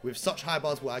 players with such high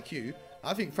basketball IQ,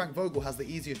 I think Frank Vogel has the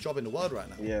easiest job in the world right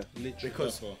now. Yeah.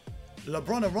 Because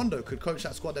LeBron and Rondo could coach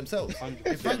that squad themselves.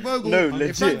 If Frank Vogel, No,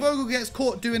 if Frank Vogel gets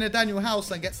caught doing a Daniel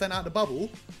House and gets sent out the bubble,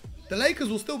 the Lakers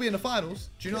will still be in the finals.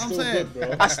 Do you know what I'm saying? Good,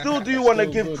 bro. I still do want to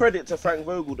Still give good. credit to Frank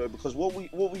Vogel though, because what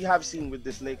we have seen with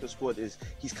this Lakers squad is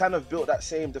he's kind of built that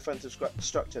same defensive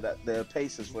structure that the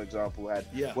Pacers, for example, had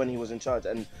when he was in charge.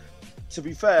 And to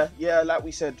be fair, yeah, like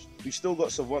we said, we've still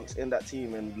got savants in that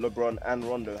team in LeBron and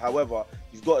Rondo. However,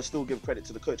 you've got to still give credit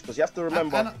to the coach because you have to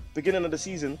remember, beginning of the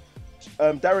season,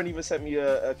 Darren even sent me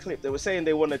a clip. They were saying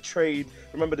they want to trade.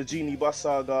 Remember the Genie Bus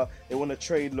saga? They want to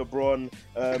trade LeBron,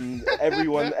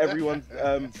 everyone,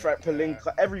 Frank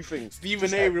Pelinka, everything.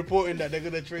 Stephen A. reporting that they're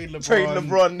gonna trade LeBron. Trade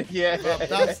LeBron, yeah.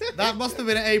 That must have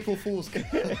been an April Fool's.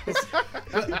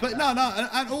 but no,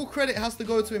 and all credit has to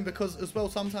go to him because as well,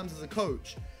 sometimes as a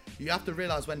coach, you have to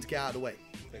realize when to get out of the way.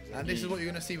 Exactly. And this is what you're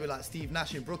gonna see with like Steve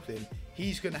Nash in Brooklyn.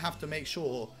 He's gonna have to make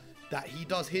sure that he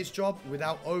does his job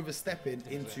without overstepping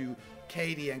into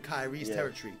KD and Kyrie's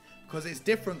territory. Because it's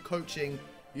different coaching,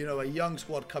 you know, a young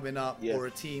squad coming up or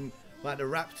a team like the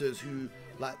Raptors who,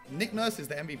 like, Nick Nurse is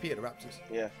the MVP of the Raptors.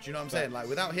 Yeah. Do you know what I'm saying? Like,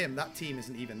 without him, that team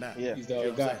isn't even there. Yeah. He's the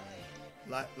other guy.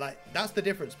 Like that's the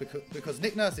difference because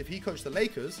Nick Nurse, if he coached the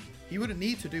Lakers, he wouldn't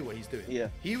need to do what he's doing. Yeah.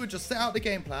 He would just set out the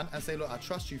game plan and say, look, I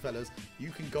trust you fellas. You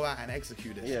can go out and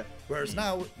execute it. Yeah. Whereas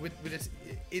now with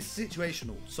it's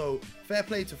situational. So fair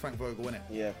play to Frank Vogel, innit?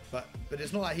 Yeah. But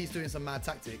it's not like he's doing some mad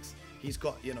tactics. He's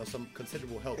got, you know, some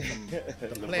considerable help from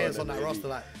the players on that roster.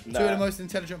 Like two of the most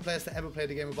intelligent players to ever play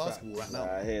the game of basketball right now.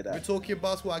 I hear that. We're talking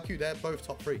basketball IQ. They're both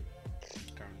top 3.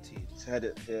 Guaranteed. Said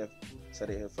it here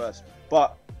first.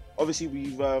 But obviously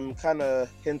we've kind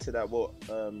of hinted at what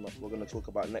we're going to talk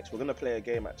about next. We're going to play a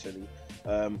game actually.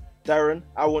 Darren,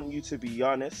 I want you to be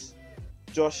Giannis.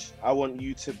 Josh, I want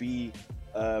you to be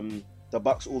the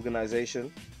Bucks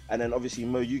organization. And then obviously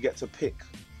Mo, you get to pick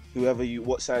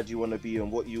what side you want to be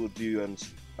and what you will do and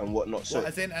what not. So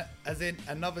as in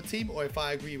another team, or if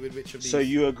I agree with which of these? So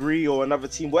you agree, or another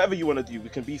team, whatever you want to do. We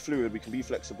can be fluid, we can be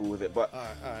flexible with it. But all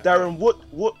right, Darren,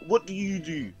 what do you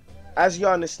do as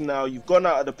Giannis now? You've gone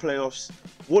out of the playoffs.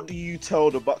 What do you tell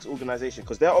the Bucks organization?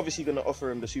 Because they're obviously going to offer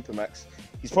him the Supermax.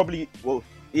 He's probably Do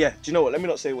you know what? Let me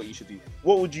not say what you should do.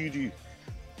 What would you do?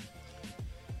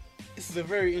 This is a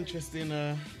very interesting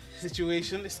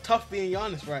situation. It's tough being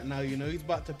Giannis right now, you know. He's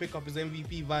about to pick up his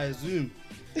MVP via Zoom.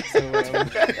 So,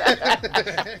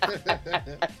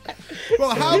 bro,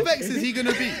 how vexed is he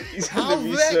gonna be? How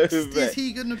vexed is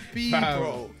he gonna be,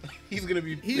 bro? He's gonna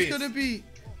be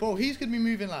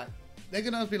moving like, they're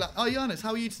gonna be like, oh Giannis,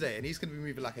 how are you today? And he's gonna be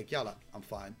moving like a gal, like, I'm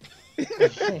fine.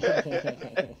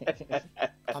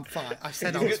 I'm fine. I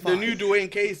said I was fine. The new Dwayne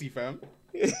Casey, fam.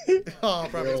 Oh,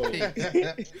 bro,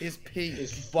 it's peak.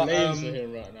 It's flames for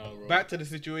him right now, bro. Back to the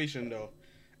situation, though.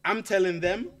 I'm telling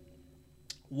them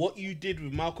what you did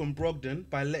with Malcolm Brogdon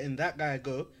by letting that guy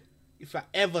go. If I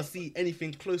ever see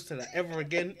anything close to that ever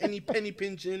again, any penny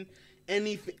pinching,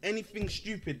 anything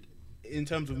stupid in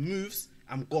terms of moves,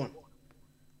 I'm gone.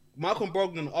 Malcolm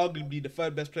Brogdon, arguably the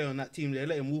third best player on that team, they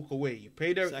let him walk away. You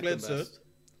paid Eric Bledsoe.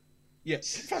 Yeah,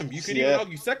 fam, you can even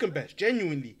argue second best,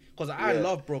 genuinely, because I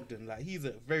love Brogdon. Like, he's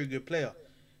a very good player.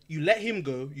 You let him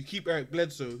go, you keep Eric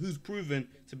Bledsoe, who's proven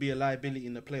to be a liability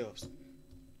in the playoffs.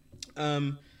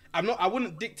 I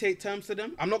wouldn't dictate terms to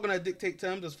them. I'm not gonna dictate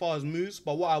terms as far as moves,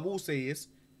 but what I will say is,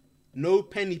 no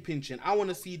penny pinching. I want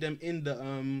to see them in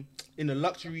the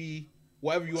luxury,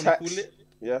 whatever you want to call it.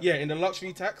 Yeah, in the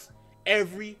luxury tax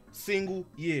every single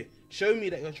year. Show me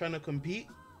that you're trying to compete,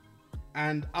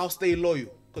 and I'll stay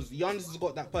loyal. Because Giannis has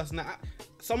got that personality.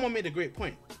 Someone made a great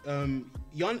point.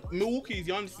 Milwaukee is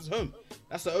Giannis' home.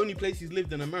 That's the only place he's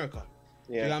lived in America.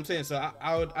 Yeah. You know what I'm saying? So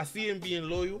I see him being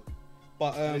loyal.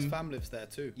 But his fam lives there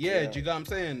too. Yeah, do you know what I'm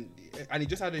saying? And he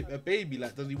just had a baby.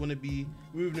 Like, does he want to be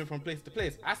moving him from place to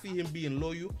place? I see him being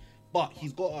loyal, but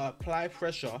he's got to apply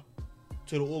pressure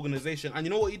to the organization. And you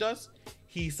know what he does?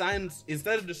 He signs,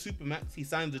 instead of the Supermax, he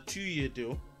signs a 2-year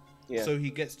deal. Yeah. So he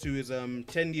gets to his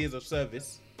 10 years of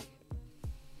service.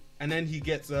 And then he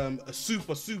gets a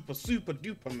super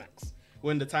duper max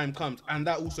when the time comes. And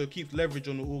that also keeps leverage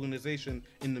on the organization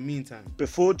in the meantime.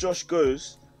 Before Josh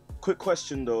goes, quick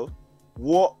question though.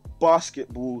 What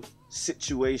basketball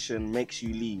situation makes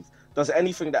you leave? Does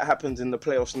anything that happens in the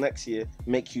playoffs next year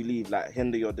make you leave, like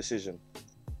hinder your decision?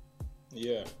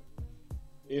 Yeah.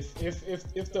 If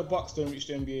the Bucks don't reach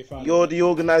the NBA finals, you're the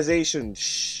organization.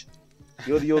 Shh.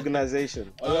 You're the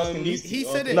organization. He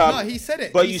said it. No, he said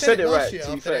it. But he you said it right.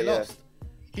 To be fair, lost.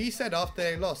 He said after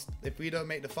they lost, if we don't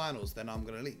make the finals, then I'm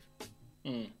gonna leave.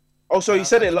 Oh, so he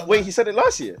said it. Wait, he said it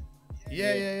last year.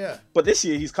 Yeah. But this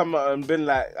year he's come out and been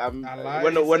like,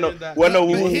 when a wall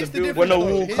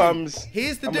comes,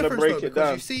 here's the difference though,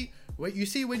 because you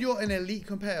see when you're an elite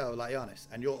competitor like Giannis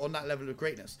and you're on that level of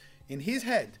greatness, in his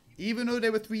head, even though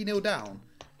they were 3-0 down,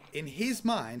 in his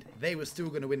mind, they were still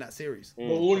going to win that series. But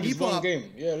all in his one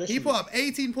game. Yeah, he put up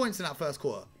 18 points in that first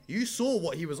quarter. You saw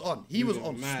what he was on. He was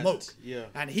on smoke. Yeah.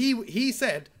 And he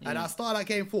said, at the start of that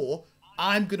game 4,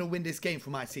 I'm going to win this game for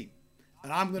my team.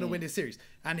 and I'm going to win this series.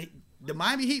 And the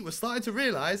Miami Heat were starting to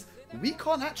realize we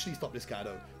can't actually stop this guy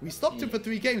though. We stopped him for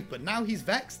 3 games, but now he's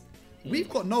vexed. We've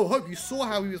got no hope. You saw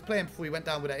how he was playing before he went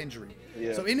down with that injury.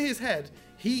 Yeah. So in his head,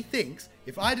 he thinks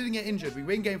if I didn't get injured, we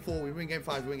win game 4, we win game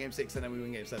 5, we win game 6, and then we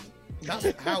win game 7.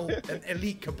 That's how an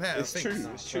elite competitor thinks.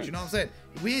 It's true. Do you know what I'm saying?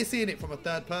 We're seeing it from a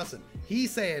third person.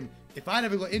 He's saying, if I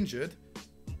never got injured,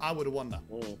 I would have won that.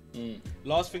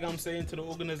 Last thing I'm saying to the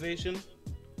organization,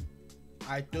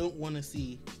 I don't want to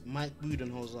see Mike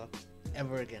Budenholzer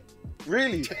ever again.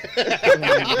 Really? That's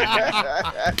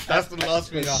the last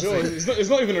thing I'm saying. It's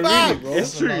not even a really, bro.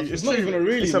 It's true. It's not even a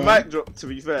really. It's a mic drop, to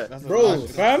be fair. Bro,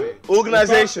 fam.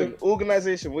 Organization.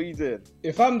 What you doing?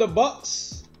 If I'm the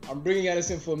Bucks, I'm bringing Giannis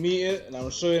in for a meeting, and I'm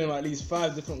showing him at least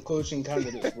 5 different coaching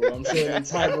candidates, bro. I'm showing him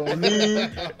Tyronn Lue.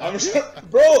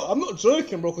 Bro, I'm not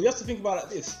joking, bro. Because you have to think about it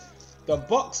like this. The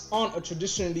Bucks aren't a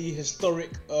traditionally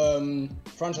historic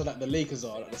franchise like the Lakers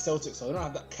are, like the Celtics are. They don't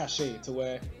have that cachet to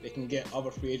where they can get other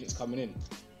free agents coming in.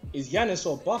 Is Giannis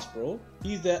or bust, bro?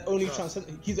 He's the only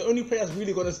he's the only player that's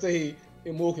really gonna stay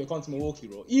in Milwaukee or come to Milwaukee,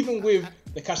 bro. Even with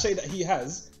the cachet that he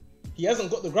hasn't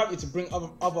got the gravity to bring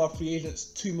other free agents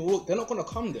to Milwaukee. They're not gonna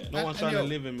come there. No one's trying to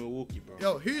live in Milwaukee, bro.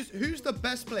 Yo, who's the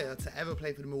best player to ever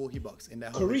play for the Milwaukee Bucks in their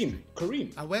whole history?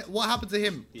 Kareem. And what happened to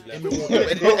him in Milwaukee?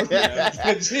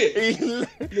 Legit.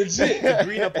 The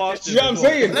greener pastures. You know what I'm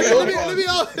saying? Let me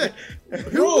ask.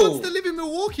 Who wants to live in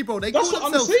Milwaukee, bro? They That's call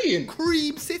what themselves I'm saying.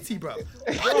 Cream City, bro.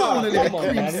 I don't want to live in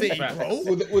Cream City, bro.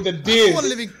 With the I Diz. don't want to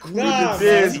live in Cream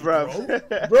City, bro.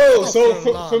 Bro, so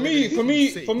for me,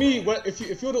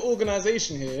 if you're the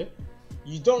organization here,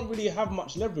 you don't really have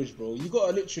much leverage, bro. You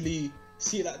gotta literally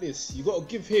see it like this. You gotta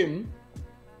give him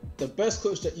the best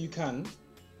coach that you can,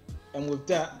 and with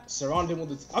that, surround him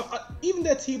with even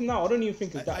their team now. I don't even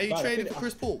think it's that. Are you trading for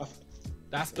Chris Paul?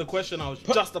 That's the question I was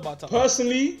just about to ask.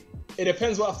 Personally, it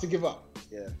depends what I have to give up.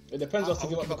 Yeah. It depends what I have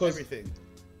to give up because everything.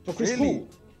 For Chris Paul.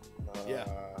 Yeah.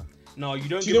 No, you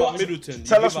don't give up Middleton.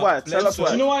 Tell us why. Do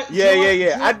you know why?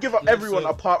 Yeah. I'd give up everyone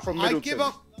apart from Middleton.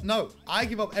 I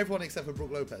give up everyone except for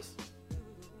Brook Lopez.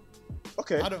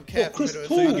 Okay. I don't care for Chris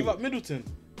Middleton. Paul. So you give up Middleton?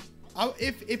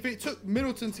 If it took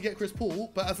Middleton to get Chris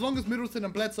Paul, but as long as Middleton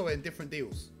and Bledsoe are in different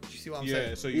deals, do you see what I'm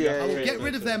saying? So I will get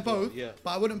rid of them both, yeah.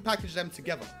 but I wouldn't package them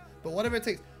together. But whatever it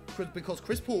takes, because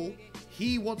Chris Paul,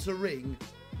 he wants a ring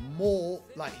more,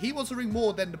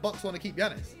 than the Bucks want to keep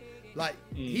Giannis.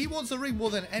 He wants a ring more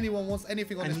than anyone wants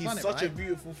anything on this planet. And he's such a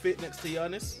beautiful fit next to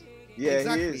Giannis. Yeah,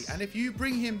 exactly. He is. And if you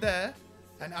bring him there,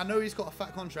 and I know he's got a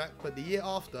fat contract, but the year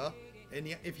after,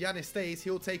 and if Giannis stays,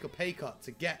 he'll take a pay cut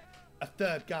to get a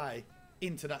third guy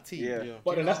into that team. Yeah.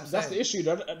 But then that's the issue.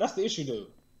 That's the issue, though.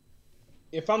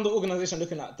 If I'm the organization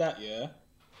looking at that,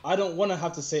 I don't want to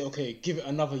have to say, okay, give it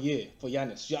another year for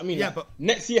Giannis. You know what I mean? Yeah, but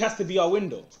next year has to be our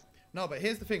window. No, but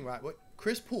here's the thing, right?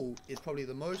 Chris Paul is probably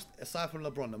the most, aside from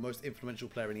LeBron, the most influential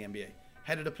player in the NBA.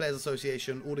 Head of the Players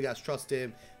Association, all the guys trust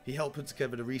him. He helped put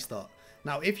together the restart.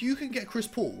 Now, if you can get Chris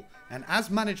Paul, and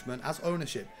as management, as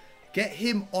ownership, get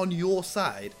him on your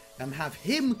side and have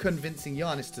him convincing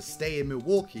Giannis to stay in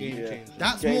Milwaukee,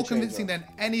 that's more convincing than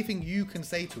anything you can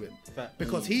say to him.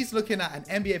 Because he's looking at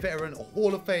an NBA veteran, a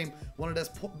Hall of Fame, one of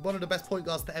the best point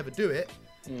guards to ever do it.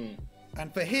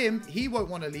 And for him, he won't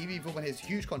want to leave even when his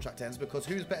huge contract ends, because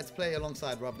who's better to play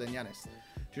alongside rather than Giannis? Do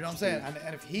you know what I'm saying?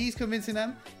 And if he's convincing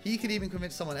them, he could even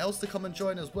convince someone else to come and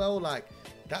join as well.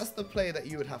 That's the play that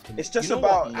you would have to make. It's just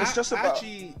about.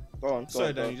 Actually, go on.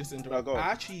 Sorry, Danny, just interrupt. No, go on.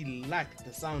 I actually like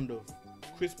the sound of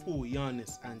Chris Paul,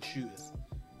 Giannis, and shooters.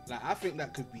 I think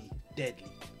that could be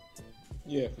deadly.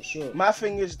 Yeah, for sure. My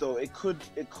thing is though, it could.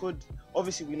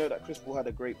 Obviously, we know that Chris Paul had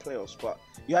a great playoffs, but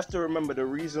you have to remember the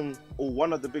reason, or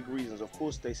one of the big reasons. Of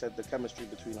course, they said the chemistry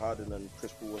between Harden and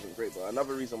Chris Paul wasn't great, but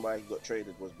another reason why he got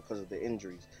traded was because of the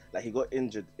injuries. He got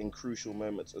injured in crucial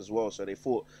moments as well, so they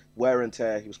thought wear and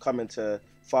tear. He was coming to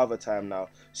father time now,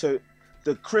 so.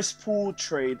 The Chris Paul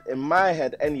trade, in my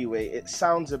head anyway, it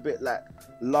sounds a bit like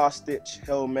last-ditch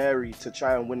Hail Mary to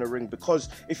try and win a ring. Because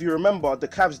if you remember, the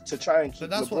Cavs, to try and keep But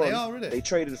that's LeBron, what they are, really. They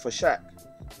traded for Shaq.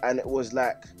 And it was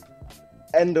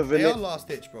end of They it. are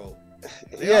last-ditch, bro.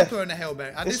 They are throwing a Hail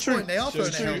Mary. At this point, they are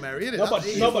throwing a Hail Mary, isn't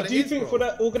it? No, but do you think for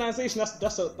that organization,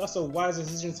 that's a wise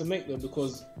decision to make, though?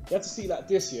 Because you have to see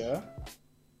this,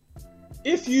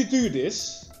 if you do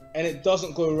this, and it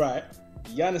doesn't go right,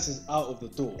 Giannis is out of the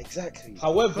door. Exactly.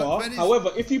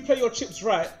 However, if you play your chips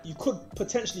right, you could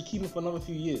potentially keep him for another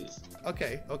few years.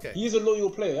 Okay. He's a loyal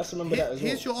player. Let's remember that as well.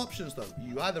 Here's your options, though.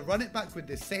 You either run it back with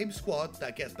this same squad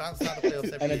that gets bounced out of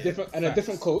playoffs every year, and a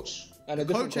different coach, and a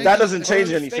different Coach That doesn't coach. change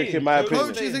Coach anything, staying. in my Coach opinion.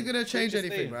 Coach isn't gonna change Coach is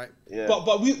anything, staying. right? Yeah.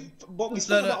 But we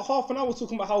spent No. about half an hour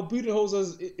talking about how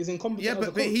Budenholzer is incompetent. Yeah, as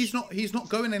a but coach. he's not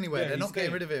going anywhere. Yeah, They're he's not getting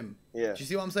staying. rid of him. Yeah. Do you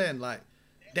see what I'm saying? Like,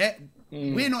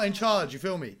 we're not in charge. You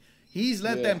feel me? He's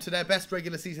led Yeah. them to their best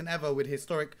regular season ever with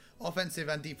historic offensive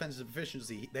and defensive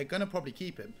efficiency. They're gonna probably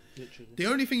keep him. Literally. The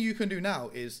only thing you can do now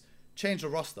is change the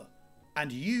roster,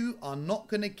 and you are not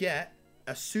gonna get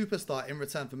a superstar in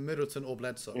return for Middleton or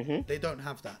Bledsoe. They don't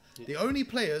have that. The only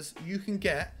players you can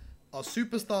get are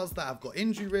superstars that have got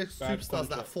injury risks, Bad superstars that have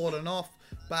contracts. fallen off,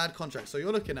 bad contracts. So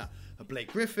you're looking at a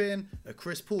Blake Griffin, a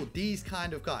Chris Paul, these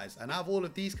kind of guys. And out of all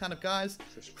of these kind of guys,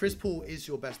 Chris Paul is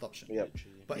your best option. Yep.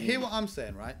 But hear what I'm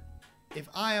saying, right? If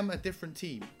I am a different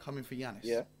team coming for Giannis,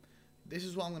 Yeah. this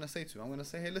is what I'm going to say to him. I'm going to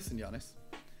say, hey, listen, Giannis,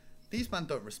 these men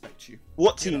don't respect you.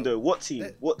 What team, know, though? What team?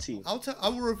 they- What team? I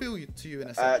will reveal you to you in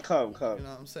a second. Come. You know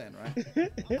what I'm saying,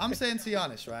 right? I'm saying to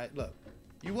Giannis, right? Look,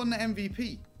 you won the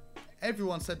MVP.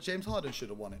 Everyone said James Harden should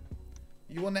have won it.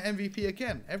 You won the MVP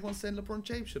again. Everyone said LeBron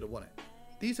James should have won it.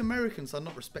 These Americans are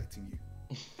not respecting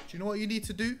you. Do you know what you need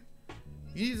to do?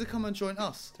 You need to come and join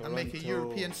us and make a Toronto.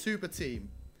 European super team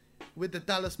with the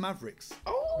Dallas Mavericks.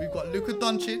 We've got Luka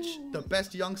Doncic, the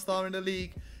best young star in the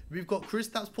league. We've got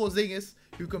Kristaps Porzingis,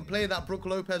 who can play that Brook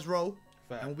Lopez role.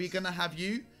 Facts. And we're going to have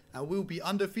you, and we'll be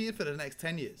undefeated for the next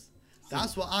 10 years.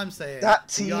 That's what I'm saying. That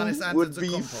to team Giannis would be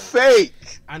Antetokounmpo.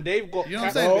 fake. And they've got. You know what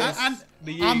I'm saying? Capos. And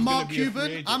The year I'm he's gonna Mark be a free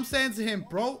Cuban. agent. I'm saying to him,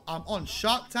 bro, I'm on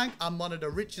Shark Tank. I'm one of the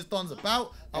richest dons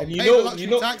about. I'll And pay the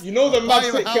luxury tax. the I'll buy Mavs you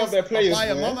a take care of house, their players, I'll buy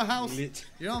a man. mama house. Lit.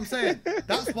 You know what I'm saying?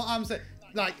 That's what I'm saying.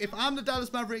 Like, if I'm the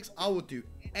Dallas Mavericks, I will do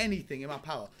anything in my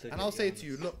power. And I'll say to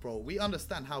you, look, bro, we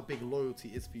understand how big loyalty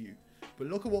is for you. But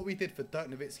look at what we did for Dirk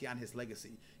Nowitzki and his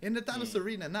legacy. In the Dallas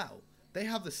arena now, they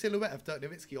have the silhouette of Dirk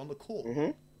Nowitzki on the court.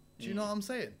 Do you know what I'm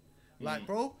saying? Like,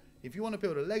 bro, if you want to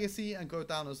build a legacy and go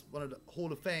down as one of the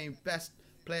Hall of Fame best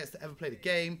players to ever play the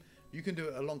game, you can do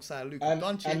it alongside Luka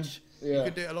Doncic. You yeah.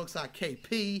 can do it alongside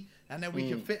KP, and then we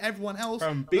can fit everyone else.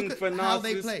 From Bing Look at how they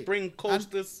Fernandez, play. bring And-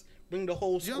 Costas, bring the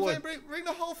whole you know what I'm squad. saying? Bring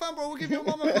the whole fam, bro. We'll give you a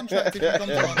mama contract if you come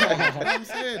to our team. You know what I'm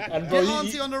saying? And bro, Get you-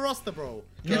 Auntie on the roster, bro.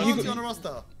 Get you- Auntie on the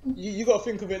roster. You got to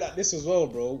think of it like this as well,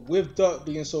 bro. With Dirk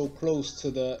being so close to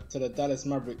the Dallas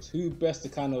Mavericks, who best to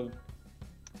kind of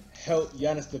help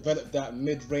Giannis develop that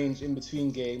mid-range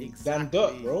in-between game than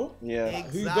Dirk, bro? Yeah.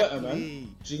 Who better, man? Exactly.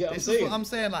 Do you get what I'm This is saying? what I'm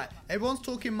saying. Like, everyone's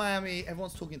talking Miami,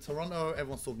 everyone's talking Toronto,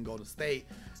 everyone's talking Golden State.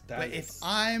 But if Dallas.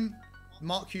 I'm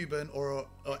Mark Cuban or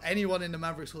anyone in the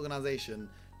Mavericks organization,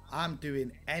 I'm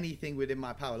doing anything within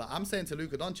my power. Like, I'm saying to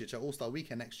Luka Doncic at All-Star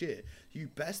Weekend next year, you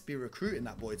best be recruiting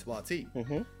that boy to our team.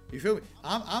 You feel me?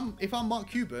 If I'm Mark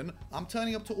Cuban, I'm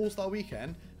turning up to All-Star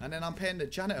Weekend and then I'm paying the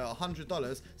janitor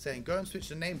 $100 saying, go and switch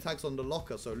the name tags on the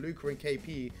locker so Luka and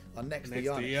KP are next to Next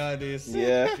to Giannis. Giannis.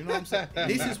 Yeah. Do you know what I'm saying?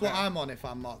 This is what I'm on if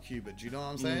I'm Mark Cuban. Do you know what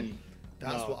I'm saying?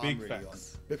 That's No, what I'm big really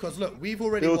facts. on. Because look, we've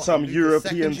already Build got some Luka's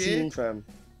European second year. team, fam.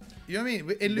 You know what I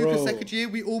mean? In Luka's Bro. second year,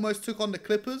 we almost took on the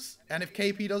Clippers. And if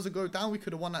KP doesn't go down, we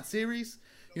could have won that series.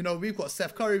 You know, we've got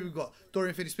Steph Curry, we've got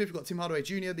Dorian Finney-Smith, we've got Tim Hardaway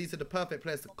Jr. These are the perfect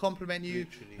players to complement you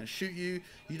and shoot you.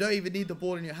 You don't even need the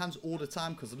ball in your hands all the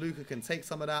time because Luka can take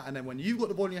some of that. And then when you've got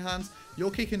the ball in your hands,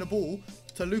 you're kicking the ball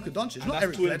to Luka Doncic, And not that's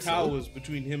Eric twin Bledsoe. towers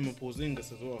between him and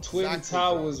Porzingis as well. Twin Exactly,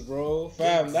 Towers, bro.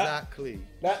 Fam, Exactly.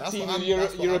 that That's team what is I'm-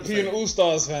 that's what I'm European saying.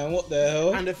 All-Stars, fam. What the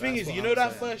hell? And the thing That's is, what you know I'm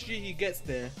that saying. first year he gets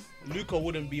there, Luka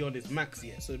wouldn't be on his max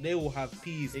yet, so they will have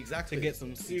P's Exactly. to get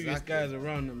some serious Exactly. guys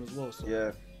around them as well. So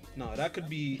Yeah. no, that could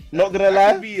be. Not gonna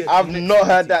that could be lie, I've the next not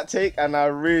heard city. that take, and I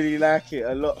really like it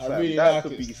a lot. I Fam. really that like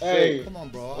could it. be Hey. fake. Come on,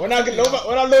 bro. When I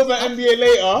load my NBA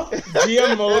later,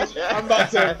 GM mode, I'm about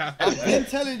to. I've been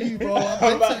telling you, bro.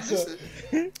 I'm about to.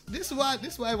 This is why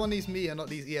everyone needs me and not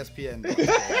these ESPN. Bro.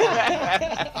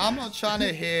 I'm not trying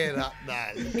to hear that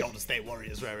Golden State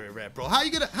Warriors, rare, bro. How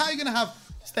you gonna have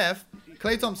Steph,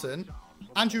 Klay Thompson,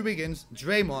 Andrew Wiggins,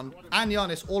 Draymond, and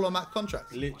Giannis all on max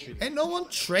contracts? Literally. Ain't no one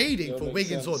trading for makes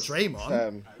Wiggins sense. or Draymond.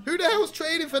 Fam. Who the hell's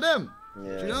trading for them? Yeah.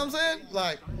 Do you know what I'm saying?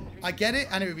 Like, I get it,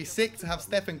 and it would be sick to have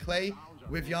Steph and Klay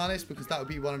with Giannis because that would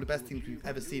be one of the best teams we've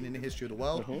ever seen in the history of the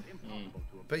world.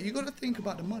 But you got to think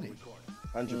about the money.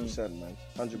 100%, man.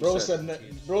 100%.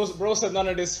 Bro said none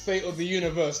of this fate of the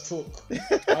universe talk.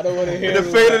 I don't want to hear the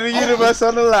all fate that. of the universe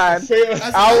on the line.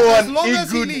 As I long want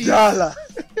as he leaves- Iguodala.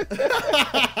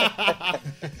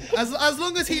 As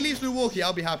long as he leaves Milwaukee,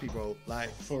 I'll be happy, bro. Like,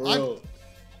 For real.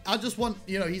 I just want,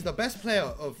 he's the best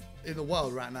player in the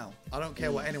world right now. I don't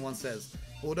care what anyone says.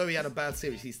 Although he had a bad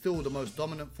series, he's still the most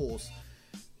dominant force.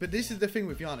 But this is the thing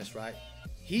with Giannis, right?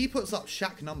 He puts up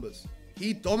Shaq numbers.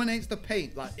 He dominates the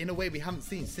paint like in a way we haven't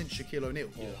seen since Shaquille O'Neal.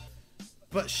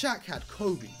 But Shaq had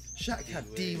Kobe. Shaq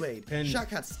had D Wade. Penny. Shaq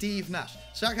had Steve Nash.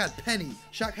 Shaq had Penny.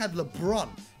 Shaq had LeBron.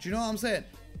 Do you know what I'm saying?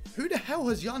 Who the hell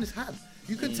has Giannis had?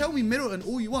 You can tell me Middleton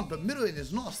all you want, but Middleton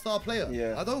is not a star player.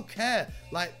 Yeah. I don't care.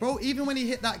 Like, bro, even when he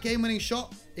hit that game-winning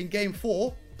shot in Game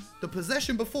 4, the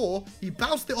possession before, he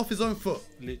bounced it off his own foot.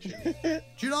 Literally. Do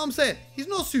you know what I'm saying? He's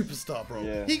not a superstar, bro.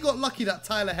 Yeah. He got lucky that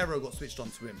Tyler Hero got switched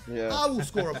onto him. Yeah. I will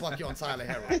score a bucket on Tyler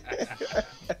Hero.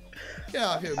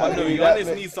 Yeah, I feel I No, know it. that, Giannis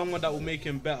mate. needs someone that will make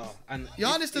him better. And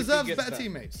Giannis if he deserves gets better that-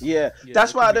 teammates. Yeah, Yeah,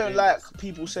 that's they why I could be don't games. like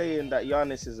people saying that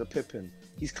Giannis is a Pippen.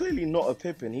 He's clearly not a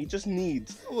Pippen. He just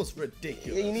needs. That was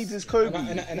ridiculous. He needs his Kobe.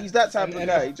 And He's that type of and-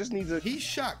 guy. He just needs a. He's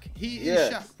Shaq. He Yeah.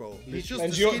 is Shaq, bro. He's just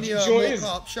And the do you- skinnier, do you know what more it is?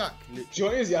 carb Shaq. Do you know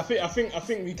what it is? Yeah, I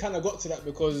think we kind of got to that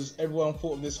because everyone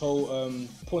thought of this whole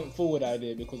point forward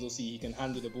idea because obviously he can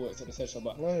handle the ball, etc.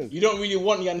 But No. you don't really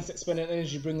want Giannis expending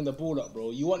energy bringing the ball up,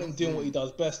 bro. You want him doing what he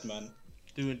does best, man.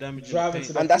 doing damage. Driving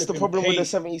to the And that's the flipping problem with the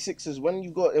paint. 76ers. When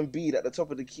you got Embiid at the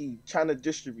top of the key, trying to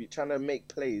distribute, trying to make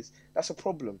plays, that's a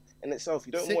problem in itself.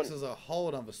 You don't Six want. is a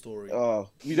whole other story. Oh,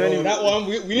 you Bro, don't even. that one,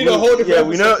 we need a whole different Yeah,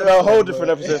 we know episode for a that whole one, different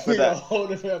bro. episode for We need a that. whole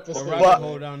different The episode. rabbit But-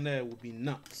 hole down there would be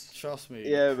nuts. Trust me.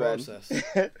 Yeah, the man. process.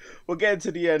 We're getting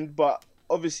to the end, but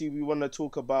obviously we want to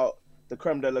talk about the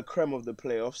creme de la creme of the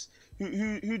playoffs. Who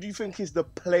do you think is the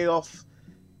playoff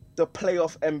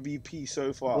MVP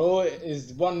so far? Bro,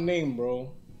 is one name,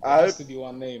 bro. It I has hope- to be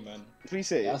one name, man. Please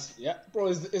say it. That's, yeah, bro,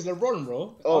 it's LeBron,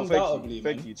 bro. Oh, Undoubtedly,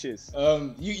 thank man. you. Cheers.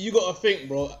 You got to think,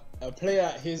 bro. A player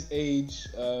at his age,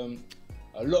 a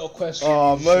lot of questions.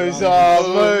 Oh, Mo's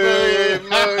surrounding-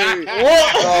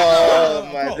 What? Oh,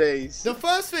 my Bro, days. The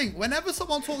first thing, whenever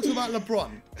someone talks about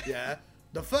LeBron, yeah,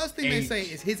 the first thing they say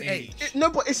is his age. No,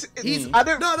 but it's. He's I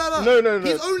don't. No.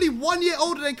 He's only 1 year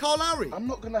older than Kyle Lowry. I'm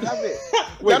not gonna have it.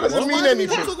 Wait, That doesn't Why mean do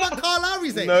people anything. talk about Kyle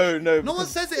Lowry's age? No. No one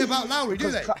says it about Lowry,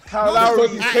 do they? Kyle No, Lowry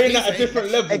Because is he's playing his at a age.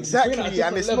 different level. He's playing at a Exactly, and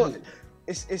different it's level. not.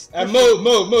 It's. And Mo, do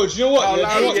you know what? Kyle Yeah,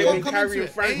 Lowry do you know gave what? me carrying Age,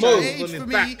 franchises age on for his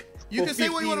me. back. You for can say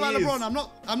what you want about 15 LeBron. years.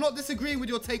 I'm not disagreeing with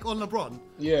your take on LeBron.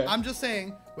 Yeah. I'm just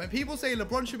saying when people say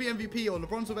LeBron should be MVP or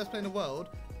LeBron's the best player in the world,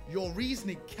 your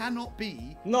reasoning cannot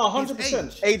be No, his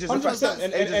 100%. Age is a 100%. fact.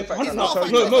 And Age is a fact. It's I'll not tell a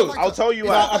you fact. why. It's not a I'll tell you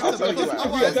fact. why. I I'll tell you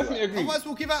definitely why. agree. I definitely agree. Otherwise,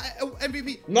 we'll give out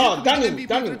MVP. No, You could be Daniel, MVP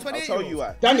Daniel, for the I'll tell 28-year-old. you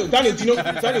why. Daniel, do you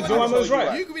know why Mo's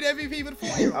right? You could be the MVP for the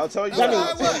 4-year-old. I'll tell you That's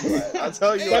why. how it works. I'll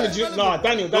tell you Daniel, why. do you, nah,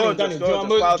 Daniel, Go on, do you go on,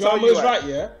 know I'll why tell you Mo's why. right,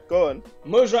 yeah? Go on.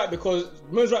 Mo's right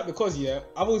because yeah,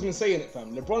 I've always been saying it,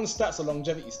 fam. LeBron's stats are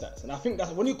longevity stats, and I think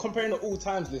that's when you're comparing the all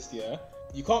times list, yeah,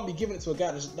 you can't be giving it to a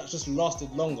guy that's just lasted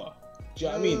longer. Do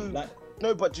you know what I mean? Like,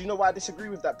 No, but do you know why I disagree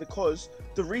with that? Because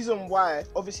the reason why,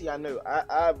 obviously,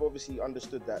 I've obviously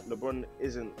understood that LeBron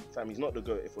isn't, fam, he's not the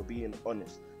GOAT, if we're being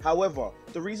honest. However,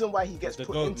 the reason why he gets the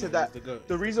put GOAT, into man, that, he's the GOAT.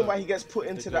 the reason why he gets put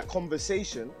into that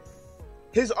conversation,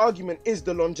 his argument is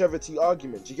the longevity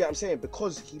argument. Do you get what I'm saying?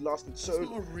 Because he lasted so.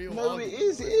 not a real No, argument.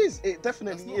 it is. It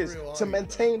definitely That's not a is. real To argument.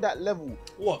 maintain that level.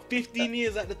 What, 15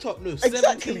 years at the top? No, Exactly.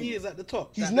 17 years at the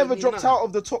top. He's That never don't mean dropped nothing. out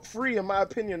of the top 3, in my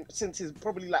opinion, since his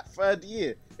probably like 3rd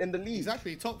year in the league.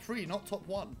 Exactly, top 3, not top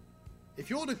 1. If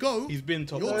you're the GOAT, He's been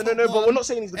top you're one. No, but one we're not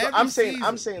saying he's the GOAT. every I'm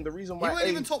season. saying the reason He why wasn't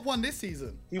even age- top 1 this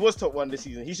season. he was top 1 this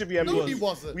season. He should be MVP. No, he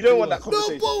wasn't. We don't He want that was.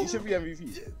 No, conversation. bro. He should be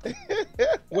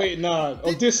MVP. wait, nah,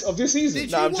 of this season.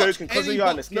 Did No, you I'm watch joking because of any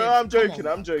Giannis. Bucks No, games? I'm joking. Come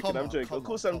on, I'm joking. come I'm on, joking. come Of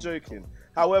course, on, I'm come on. joking.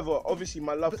 However, obviously,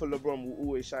 my love for LeBron will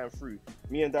always shine through.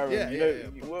 Me and Darren, Yeah, you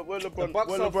yeah, know, we're The LeBron. Bucks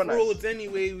We're are LeBron. frauds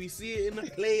anyway. We see it in the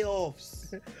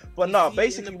playoffs. But We no, see it in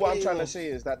basically, the what I'm trying to playoffs. say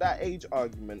is that age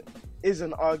argument is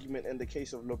an argument in the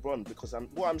case of LeBron, because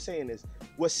what I'm saying is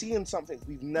we're seeing something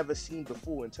we've never seen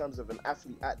before in terms of an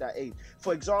athlete at that age.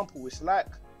 For example, it's like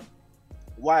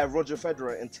why Roger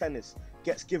Federer in tennis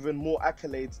gets given more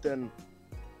accolades than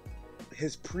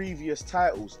his previous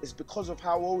titles. It's because of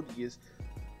how old he is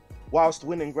whilst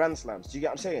winning Grand Slams. Do you get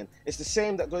what I'm saying? It's the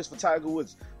same that goes for Tiger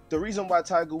Woods. The reason why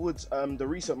Tiger Woods, the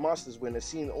recent Masters win, is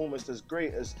seen almost as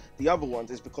great as the other ones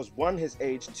is because, one, his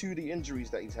age, two, the injuries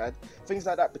that he's had, things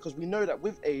like that. Because we know that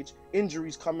with age,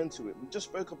 injuries come into it. We just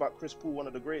spoke about Chris Paul, one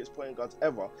of the greatest point guards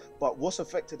ever. But what's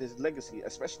affected his legacy,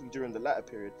 especially during the latter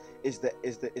period, is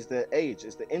the age,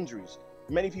 is the injuries.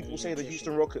 Many people say the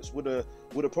Houston Rockets would have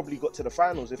probably got to the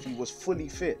finals if he was fully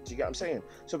fit. Do you get what I'm saying?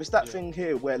 So it's that thing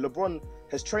here where LeBron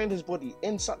has trained his body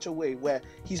in such a way where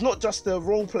he's not just a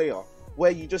role player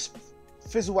where you just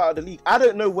fizzle out of the league. I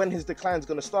don't know when his decline is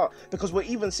going to start, because we're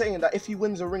even saying that if he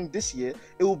wins a ring this year,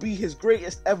 it will be his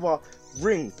greatest ever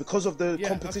ring because of the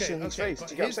competition he's faced. but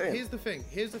Do you get what I'm saying?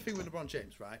 Here's the thing with LeBron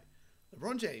James, right?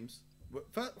 LeBron James,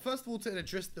 first of all, to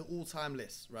address the all-time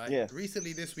list, right? Yeah.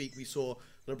 Recently this week, we saw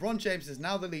LeBron James is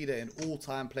now the leader in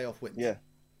all-time playoff wins. Yeah.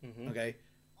 Okay.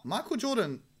 Michael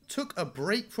Jordan took a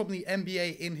break from the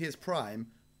NBA in his prime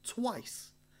twice.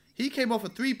 He came off a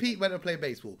 3-peat, went and played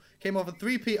baseball. Came off a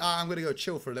 3-peat, I'm going to go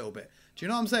chill for a little bit. Do you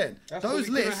know what I'm saying? That's Those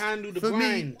lists, handle the for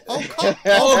grind. me... Oh, Get off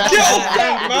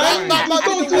that, man!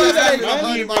 Don't do that,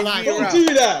 man! Don't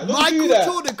do that! Don't do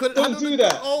that! Don't do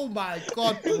that! Oh my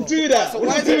God! Don't do that! We're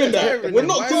not doing that! We're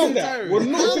not doing that! We're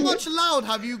not How doing much loud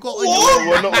have you got?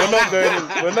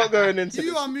 We're not going into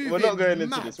You this. are moving We're not going into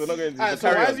mad. this. We're not going into Alright, this.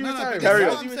 so why is Carry he on. retiring? Carry Why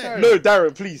on. is he retiring? No,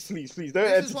 Darren, please, don't This is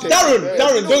entertain. what- Darren, We're not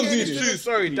don't getting do into this.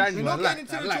 Sorry, We're Daniel. not I getting lacked,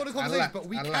 into I the lacked, sort of I conversation, lacked, but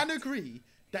we I can lacked. agree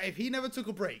that if he never took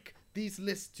a break, these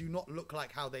lists do not look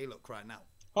like how they look right now.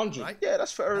 100. Right? Yeah,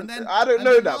 that's fair. And then- I don't and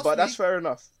know then that, but that's lastly- fair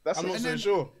enough. That's I'm not And so then-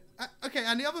 sure. Okay,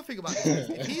 and the other thing about this is,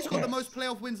 if he's got the most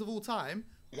playoff wins of all time,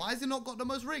 why has he not got the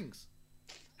most rings?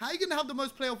 How are you going to have the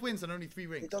most playoff wins and only 3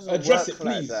 rings? It doesn't Address work it,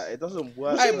 like please. that. It doesn't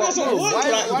work. Hey, It but doesn't no, work why-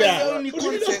 like why is that. the only It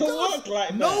doesn't context- work like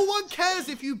that. No one cares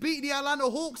if you beat the Atlanta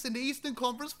Hawks in the Eastern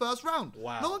Conference first round.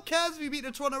 Wow. No one cares if you beat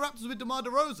the Toronto Raptors with DeMar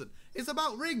DeRozan. It's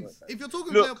about rings. If you're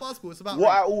talking Look, playoff basketball, it's about what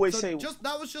rings. I always So say-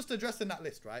 that was just addressing that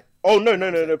list, right? Oh no,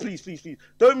 please.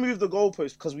 Don't move the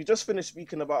goalpost because we just finished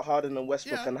speaking about Harden and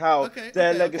Westbrook Yeah, and how okay, their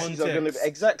okay. legacies are going to be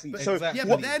exactly. But, So Exactly. yeah,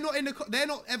 what, but they're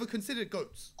not ever considered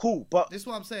GOATs. cool, but This is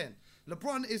what I'm saying.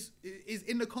 LeBron is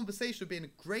in the conversation of being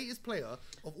the greatest player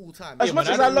of all time. as Yeah, much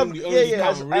but as that I don't love, really only and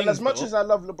count as rings, much though. as I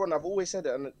love LeBron, I've always said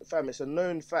it, and fam, it's a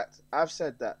known fact. I've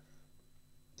said that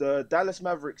the Dallas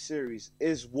Mavericks series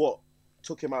is what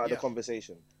took him out of the Yeah.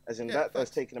 conversation, as in Yeah, that has facts.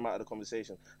 taken him out of the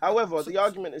conversation. However, the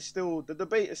argument is still, the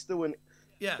debate is still in,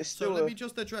 Yeah, it's so still let a- me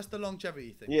just address the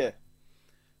longevity thing. yeah.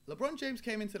 LeBron James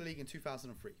came into the league in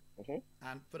 2003. Mhm.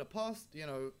 And for the past,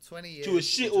 20 years... To a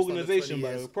shit or just under organization, 20 by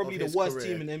the years way. Probably of the his worst career-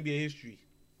 team in NBA history.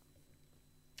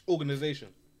 Organization.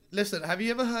 Listen, have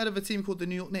you ever heard of a team called the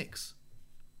New York Knicks?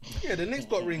 Yeah, the Knicks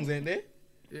got rings, ain't they?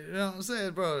 You know what I'm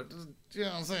saying, bro? You know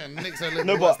what I'm saying? The Knicks are a little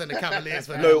No, bit worse but- than the Cavaliers.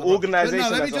 For No, now, bro. organisation But no,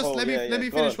 let me as a just whole, let me yeah, let me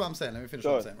go finish on. what I'm saying. Let me finish Go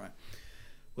what I'm on. saying.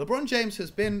 Right. LeBron James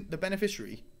has been the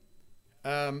beneficiary,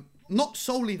 not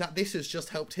solely that this has just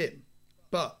helped him,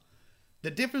 but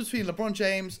the difference between LeBron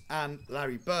James and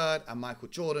Larry Bird and Michael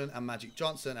Jordan and Magic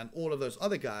Johnson and all of those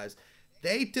other guys,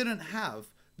 they didn't have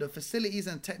the facilities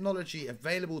and technology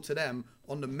available to them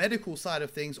on the medical side of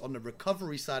things, on the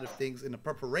recovery side of things, in the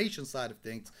preparation side of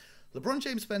things. LeBron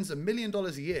James spends $1 million a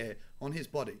year on his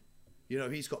body.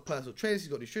 He's got personal trainers,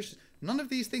 he's got nutrition. None of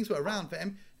these things were around for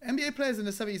NBA players in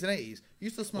the 70s and 80s.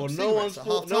 Used to smoke Well, cigarettes at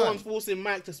half time. no one's forcing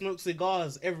Mike to smoke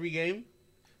cigars every game.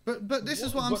 But this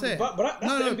is what I'm saying. But that's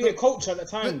the NBA culture at the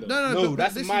time, But, though. No, but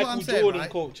that's this is Michael what I'm saying, Jordan right?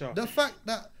 culture. The fact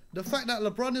that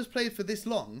LeBron has played for this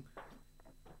long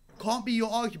can't be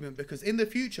your argument, because in the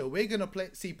future we're gonna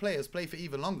see players play for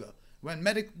even longer. When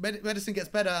medicine gets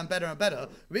better and better and better,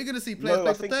 we're gonna see players No,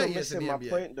 play I for think 30 you're years in missing the my NBA.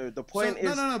 point though. The point So-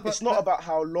 is, but- it's not about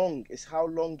how long, it's how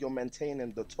long you're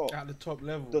maintaining the top. At the top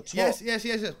level. The top. Yes.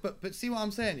 But see what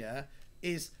I'm saying, yeah,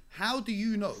 is how do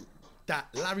you know that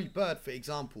Larry Bird, for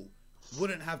example,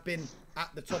 wouldn't have been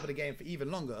at the top of the game for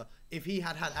even longer if he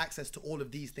had access to all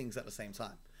of these things at the same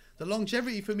time? The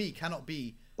longevity for me cannot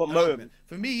be But an Mo- argument.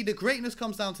 For me, the greatness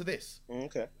comes down to this.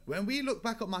 Okay. When we look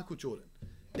back at Michael Jordan,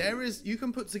 you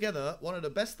can put together one of the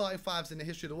best starting fives in the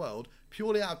history of the world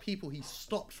purely out of people he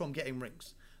stopped from getting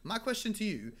rings. My question to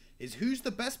you is, who's the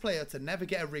best player to never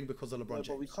get a ring because of LeBron No, James?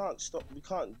 but we can't stop. We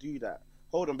can't do that.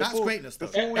 Hold on. That's before- greatness, though.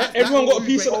 before we- Everyone got a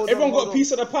piece of Hold on, everyone got hold a on.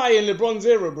 piece of the pie in LeBron's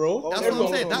era, bro. That's Everyone what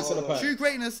I'm saying. got a piece of the That's pie. true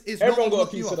greatness is Everyone not got a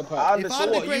what you piece of are. the pie. I If understand. I'm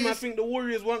the What, you might greatest, think the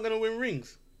Warriors weren't going to win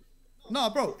rings? no,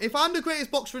 bro. If I'm the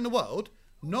greatest boxer in the world,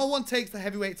 no one takes the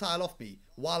heavyweight title off me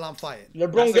while I'm fighting.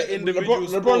 LeBron That's an individual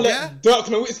sport. let Yeah? Dirk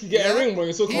Nowitzki get Yeah? a ring when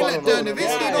he's talking He about let Dirk LeBron. Nowitzki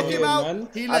Get knock out him of out. here, man.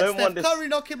 He I let don't Steph want this- Curry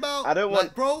knock him out. I don't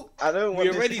want. bro. I don't We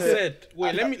want. already this to- said.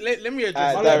 Wait, let me address Alright,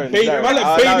 Man, that. Darren, let baby, Darren, man, let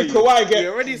I allow baby you. Kawhi We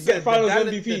already get said finals that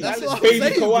MVP. That's what I'm Baby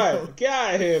saying, Kawhi, bro. get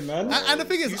out of here, man. And the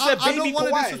thing is, You I said don't baby want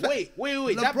to Kawhi. disrespect.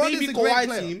 Wait. That LeBron baby is a great Kawhi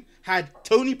player. team had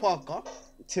Tony Parker,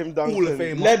 Tim Hall of Duncan.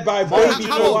 Famer. Led by Mark baby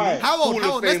How old? Kawhi. How old?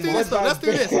 Hall of Let's do Famer. this, though. Let's do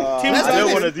this. Tim Let's I do don't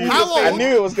this. want to do How this. I old? knew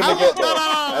it was gonna How get old? there. No.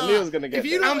 I knew it was gonna get If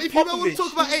you there. don't, And if you don't want Popovich. to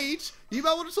talk about age, you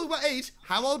might want to talk about age.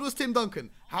 How old was Tim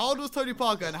Duncan? How old was Tony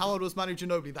Parker? And how old was Manu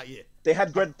Ginobili that year? They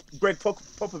had Greg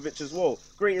Popovich as well.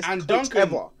 Greatest And coach Duncan.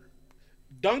 ever.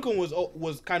 Duncan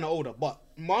was kind of older, but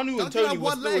Manu and Duncan Tony had were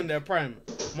one still leg. in their prime.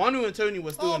 Manu and Tony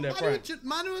were still in their prime.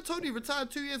 Manu and Tony retired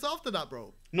 2 years after that,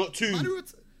 bro. Not two. Manu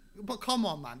But come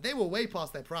on, man. They were way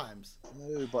past their primes.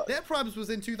 No, but Their primes was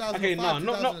in 2005, Okay, no,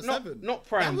 2007. not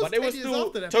prime, That was but they were 10 years still.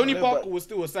 after their Tony prime. Parker was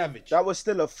still a savage. that was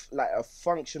still a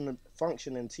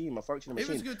functioning team, a functioning It was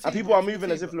a machine. good And team, people it are was a good moving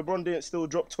team, as if but- LeBron didn't still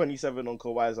drop 27 on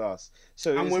Kawhi's ass.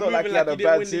 So And it's we're not like moving he had like a he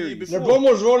didn't bad win the year series. before. LeBron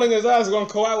was rolling his eyes when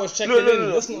Kawhi was checking No, no, in.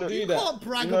 no, Let's no, not do You that. can't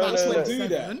brag No, about no, no.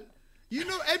 27. You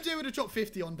know MJ would have dropped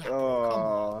 50 on that. bro. Come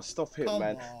on. Oh, stop it, Come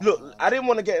man. on. Look, I didn't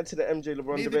want to get into the MJ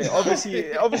LeBron Neither debate. did I.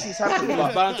 Obviously it's happened.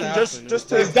 It's bound to But happen. just It's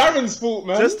to Darren's fault,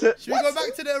 man. just to Should we go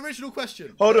back to the original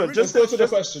question? hold The on, original just go to the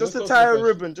just, question. just Let's to go to tie the a question.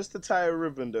 ribbon, just to tie a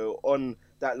ribbon though on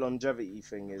that longevity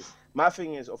thing is my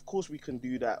thing is of course we can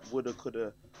do that woulda,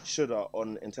 coulda, shoulda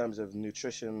on in terms of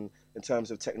nutrition, in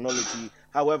terms of technology.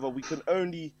 However, we can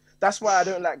only that's why I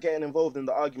don't like getting involved in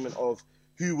the argument of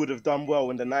who would have done well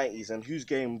in the 90s and whose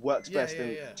game works Yeah, best. yeah,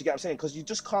 And yeah. do you get what I'm saying? Because you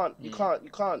just can't, you can't.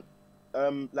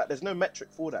 Like there's no metric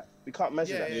for that. We can't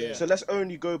measure Yeah, that. yeah, yeah. So let's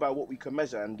only go by what we can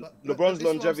measure. And But LeBron's this is what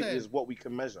I'm longevity saying. is what we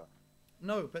can measure.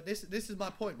 No, but this is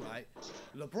my point, right?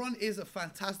 LeBron is a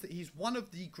fantastic. He's one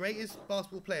of the greatest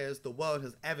basketball players the world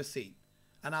has ever seen,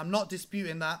 and I'm not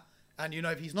disputing that. And you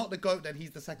know, if he's not the GOAT, then he's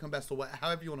the second best, or whatever,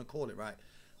 however you want to call it, right?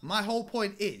 My whole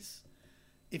point is,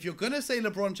 if you're gonna say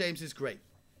LeBron James is great,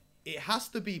 it has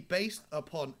to be based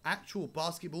upon actual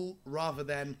basketball rather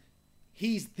than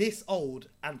he's this old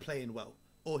and playing well,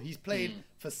 or he's played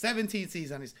for 17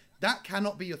 seasons. That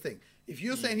cannot be your thing. If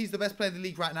you're saying he's the best player in the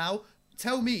league right now,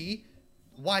 tell me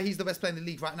why he's the best player in the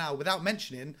league right now without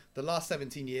mentioning the last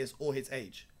 17 years or his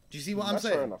age. Do you see what I'm That's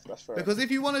saying? fair enough. That's fair Because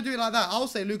if you want to do it like that, I'll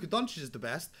say Luka Doncic is the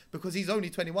best because he's only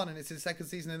 21 and it's his second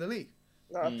season in the league.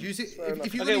 Nah, Do you see? fair enough.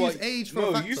 If you're Okay, going to well, use age for no,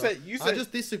 a factor, you said- I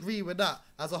just disagree with that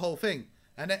as a whole thing.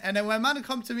 And then when man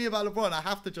come to me about LeBron, I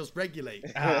have to just regulate.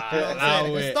 You know what I'm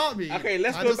saying? They can start me. Okay,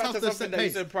 let's I go just back have to something set that you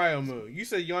pace. said prior, Mo. You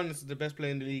said Giannis is the best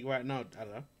player in the league right now,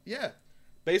 Dada. Yeah.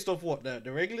 Based off what? The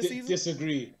regular season?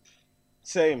 Disagree.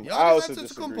 Same. I Giannis also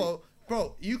disagree. Antetokounmpo,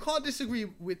 bro, you can't disagree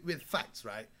with facts,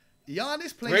 right?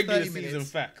 Giannis plays Regular 30 season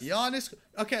minutes. facts. Giannis,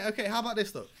 okay. How about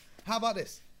this though? How about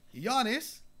this?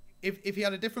 Giannis, if he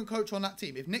had a different coach on that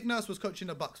team, if Nick Nurse was coaching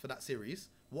the Bucks for that series,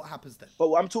 what happens then?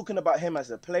 But I'm talking about him as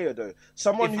a player, though.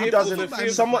 Someone If who it doesn't, was a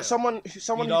field someone player,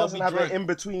 who he'd doesn't all have be an drunk. in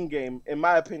between game. In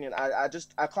my opinion,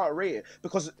 I can't rate it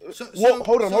because So-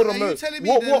 hold on, so hold are on, you no. telling me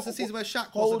there was a season where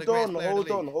Shaq wasn't the greatest player in the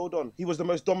league? Hold on. He was the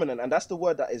most dominant, and that's the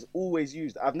word that is always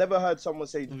used. I've never heard someone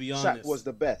say To be Shaq honest. was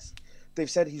the best. They've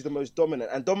said he's the most dominant,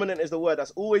 and dominant is the word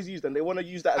that's always used, and they want to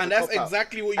use that as And a that's cop-out.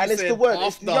 exactly what you And it's said the word.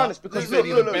 after It's Giannis because you said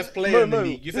he's the best player in the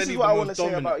league. You this said is he's what the I want to most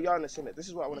say about dominant. Giannis, innit? This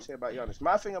is what I want to say about Giannis.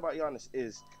 My thing about Giannis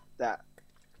is that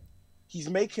he's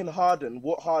making Harden,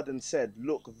 what Harden said,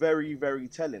 look very, very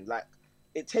telling. Like,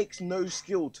 it takes no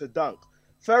skill to dunk.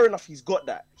 Fair enough, he's got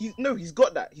that. He's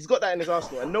got that. He's got that in his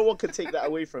arsenal, and no one can take that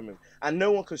away from him, and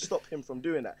no one can stop him from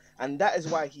doing that. And that is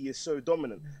why he is so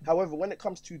dominant. However, when it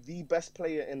comes to the best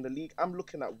player in the league, I'm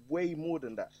looking at way more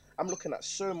than that. I'm looking at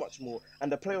so much more.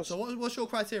 And the playoffs. So what's your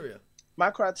criteria?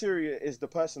 My criteria is the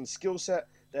person's skill set,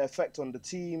 their effect on the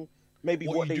team, maybe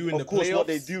What what you they do in of the course what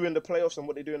they playoffs. do in the playoffs and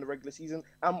what they do in the regular season.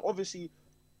 Obviously,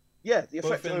 yeah, the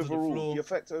Both effect ends of the overall. floor. The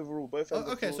effect overall, both ends of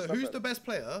the Okay, floor, so stuff who's like the that. best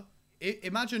player?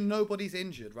 Imagine nobody's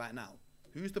injured right now.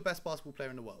 Who's the best basketball player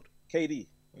in the world? KD.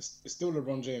 It's still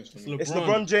LeBron James for me. It's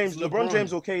LeBron James. It's LeBron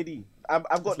James or KD. I've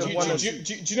got Do them you one. know what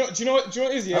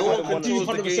it is? Yeah, I want I one do that knows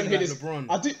the 100% game hear like this. LeBron.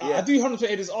 I do 100%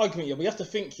 hear this argument. Yeah, but you have to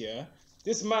think. Yeah,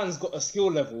 this man's got a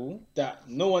skill level that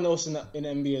no one else in the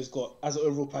NBA has got as an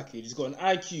overall package. He's got an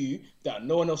IQ that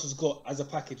no one else has got as a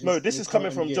package. No, in this the is coming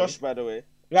current from NBA. Josh, by the way.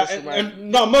 Like, Just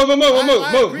no, Mo,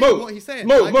 I agree with what he's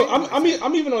saying. I agree with what I'm he's saying.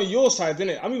 I'm even on your side,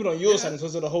 innit? I'm even on your side in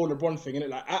terms of the whole LeBron thing, innit?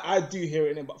 Like, I do hear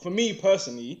it, innit? But for me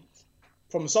personally,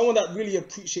 from someone that really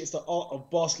appreciates the art of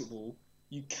basketball,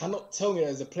 you cannot tell me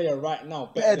there's a player right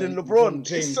now better than LeBron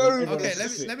James. It's so- than everyone Okay,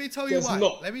 else. let me tell you There's why.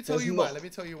 not. Let me tell There's you not. why. Let me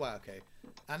tell you why. Okay,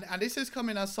 and this is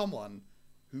coming as someone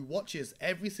who watches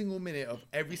every single minute of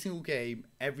every single game,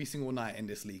 every single night in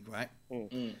this league, right?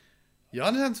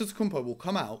 Giannis Antetokounmpo will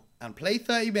come out and play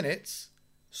 30 minutes,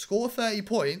 score 30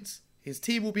 points. His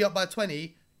team will be up by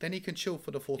 20. Then he can chill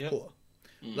for the fourth quarter.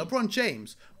 LeBron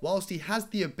James, whilst he has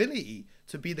the ability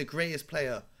to be the greatest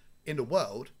player in the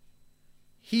world,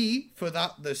 he, for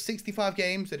those 65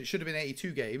 games, and it should have been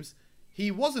 82 games,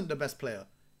 he wasn't the best player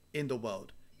in the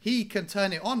world. He can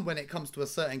turn it on when it comes to a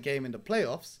certain game in the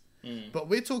playoffs, but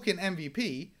we're talking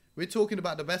MVP. We're talking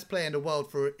about the best player in the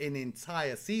world for an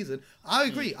entire season. I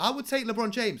agree. I would take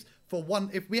LeBron James for one.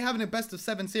 If we're having a best of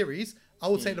 7 series, I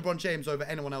would take LeBron James over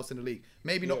anyone else in the league.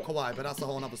 Maybe not Kawhi, but that's a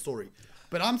whole other story.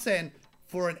 But I'm saying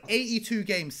for an 82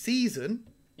 game season,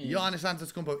 Giannis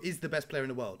Antetokounmpo is the best player in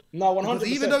the world. No, Because 100%.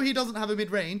 even though he doesn't have a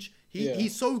mid-range,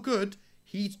 He's so good.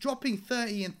 He's dropping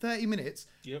 30 in 30 minutes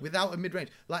without a mid-range.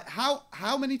 Like,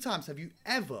 how many times have you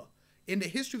ever, in the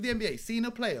history of the NBA, seen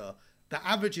a player that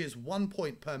averages 1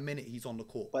 point per minute he's on the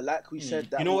court? But like we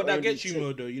said, that you know what that gets you,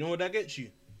 Modo? You know what that gets you?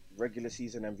 Regular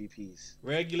season MVPs.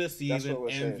 Regular season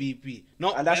MVP.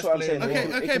 Not and that's what I'm saying.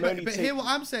 Okay, but hear what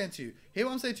I'm saying to you.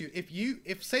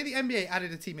 If say the NBA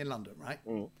added a team in London, right?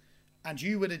 And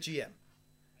you were the GM,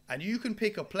 and you can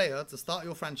pick a player to start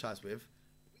your franchise with,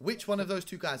 which one of those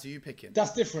two guys are you picking?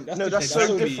 That's different. That's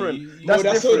so different.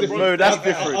 That's so different. Mo, that's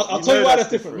different. I'll tell you why that's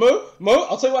different. Mo,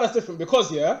 I'll tell you why that's different.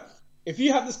 Because, if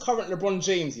you have this current LeBron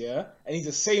James, and he's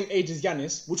the same age as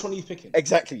Giannis, which one are you picking?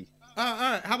 Exactly. All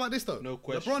right. How about this, though? No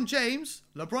question.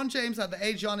 LeBron James at the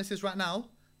age Giannis is right now,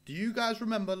 do you guys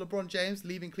remember LeBron James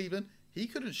leaving Cleveland? He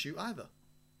couldn't shoot either.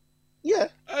 Yeah.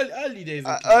 Early days.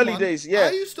 Early days, yeah.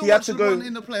 I used to watch LeBron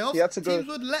in the playoffs. Teams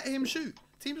would let him shoot.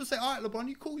 Teams would say, all right, LeBron,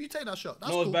 you take that shot.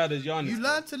 That's not cool. as bad as Giannis. You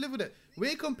learn to live with it.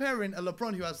 We're comparing a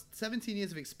LeBron who has 17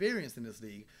 years of experience in this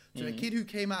league to a kid who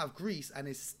came out of Greece and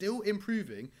is still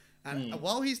improving. And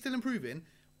while he's still improving,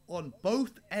 on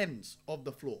both ends of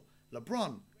the floor.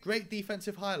 LeBron, great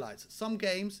defensive highlights. Some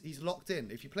games, he's locked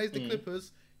in. If he plays the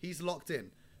Clippers, he's locked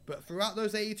in. But throughout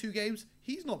those 82 games,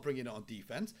 he's not bringing it on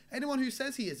defense. Anyone who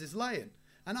says he is lying.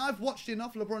 And I've watched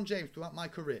enough LeBron James throughout my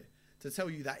career to tell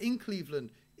you that in Cleveland,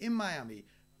 in Miami,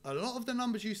 a lot of the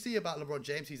numbers you see about LeBron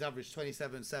James, he's averaged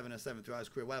 27, 7, and 7 throughout his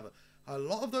career, whatever. A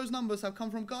lot of those numbers have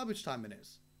come from garbage time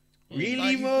minutes.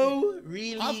 Really, Mo?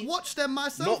 Really? I've watched them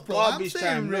myself, not bro. Garbage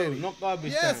time, really. No, not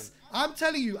garbage time. Yes, I'm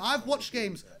telling you, I've watched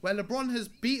games where LeBron has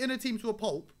beaten a team to a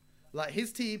pulp. Like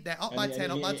his team, they're up by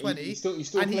 10, up by 20, he's still and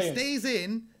playing. He stays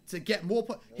in to get more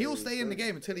points. He'll stay in the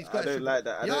game until he's got. I don't like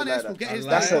that. Giannis will get his.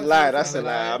 That's a lie. That's a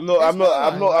lie. I'm not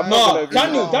gonna agree.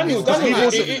 Daniel.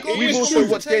 We've also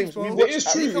watched games.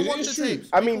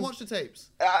 I mean, watch the tapes.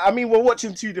 I mean, we're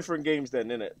watching two different games then,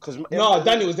 innit? Because no,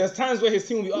 Daniel, there's times where his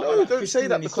team will be up. No, don't say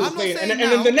that because I'm not saying and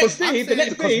then the next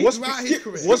day,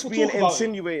 what's being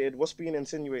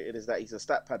insinuated is that he's a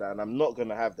stat padder, and I'm not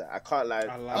gonna have that. I can't lie.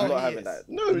 I'm not having that.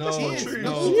 No, that's not true.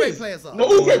 No, all great players are. No,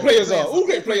 all great players are. All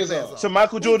great players are. So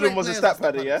Michael Jordan was a stat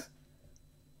padder, yeah?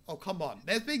 Oh, come on.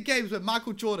 There's been games where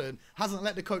Michael Jordan hasn't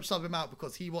let the coach sub him out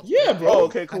because he wants. Yeah, bro. Oh,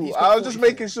 okay, cool. I was just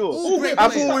making sure. I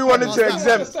thought we wanted to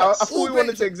exempt. I thought we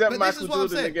wanted to exempt Michael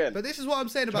Jordan again. But this is what I'm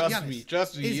saying about Giannis.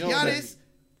 Trust me.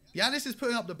 Giannis is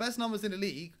putting up the best numbers in the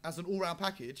league as an all-round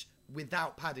package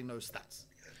without padding those stats.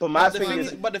 But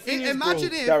the thing is, imagine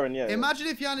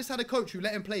if Giannis had a coach who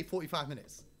let him play 45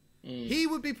 minutes. He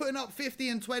would be putting up 50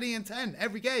 and 20 and 10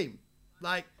 every game.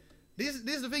 Like, this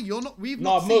is the thing. We've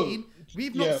not seen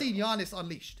Giannis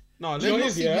unleashed. No, we've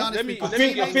not seen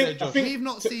Giannis. We've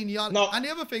not seen Giannis. No. And the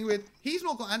other thing he's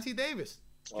not got Anthony Davis.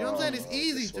 Do you know what I'm saying? It's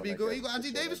easy to be good. You got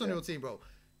Anthony Davis on your team, bro.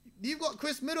 You've got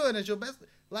Chris Middleton as your best.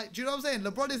 Like, do you know what I'm saying?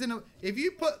 LeBron is if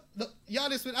you put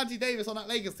Giannis with Anthony Davis on that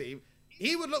Lakers team,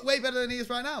 he would look way better than he is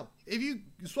right now. If you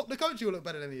swap the coach, he would look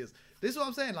better than he is. This is what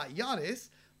I'm saying. Like, Giannis,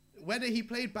 whether he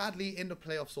played badly in the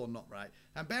playoffs or not, right?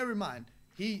 And bear in mind,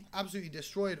 he absolutely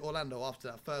destroyed Orlando after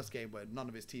that first game where none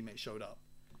of his teammates showed up.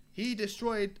 He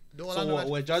destroyed the Orlando. So what,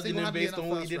 we're judging him based on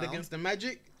what he did against the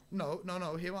Magic? No.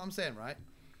 Hear what I'm saying, right?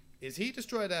 Is he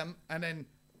destroyed them, and then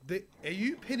are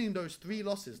you pinning those 3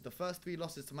 losses, the first 3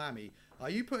 losses to Miami, are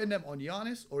you putting them on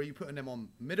Giannis or are you putting them on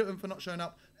Middleton for not showing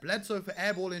up, Bledsoe for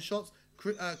airballing shots,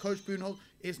 Coach Boonhold?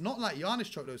 It's not like Giannis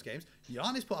choked those games.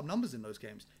 Giannis put up numbers in those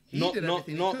games. Not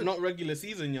regular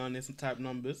season Giannis type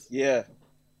numbers. Yeah.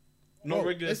 Not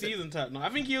regular season type. No, I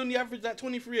think he only averaged that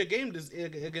 23 a game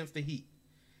against the Heat.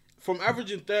 From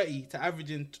averaging 30 to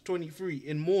averaging 23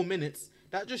 in more minutes,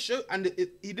 that just showed. And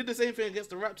he did the same thing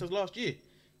against the Raptors last year.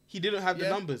 He didn't have the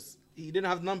numbers. He didn't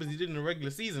have the numbers he did in the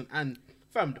regular season. And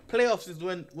fam, the playoffs is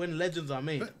when legends are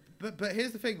made. But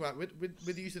here's the thing, right?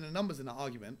 With using the numbers in that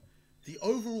argument, the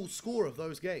overall score of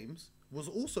those games was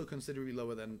also considerably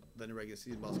lower than the regular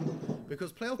season basketball,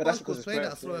 because playoff basketball is played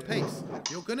at a slower pace.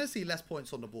 You're going to see less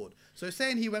points on the board. So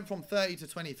saying he went from 30 to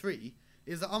 23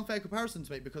 is an unfair comparison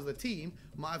to make, because the team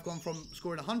might have gone from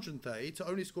scoring 130 to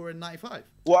only scoring 95.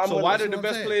 So why did the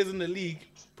best players in the league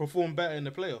perform better in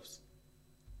the playoffs?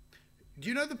 Do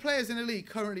you know the players in the league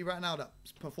currently right now that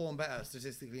perform better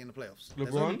statistically in the playoffs? LeBron?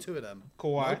 There's only 2 of them.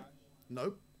 Kawhi?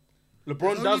 Nope.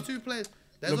 LeBron does. 2 players.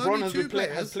 There's LeBron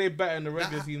has played better in the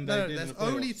regular season than he did in the playoffs.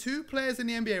 There's only 2 players in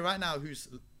the NBA right now whose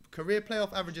career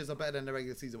playoff averages are better than the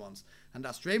regular season ones, and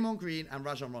that's Draymond Green and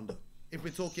Rajon Rondo. If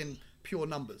we're talking pure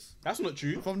numbers, that's not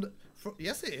true.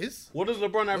 Yes, it is. What does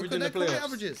LeBron average in the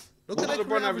playoffs? Look at their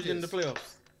LeBron average in the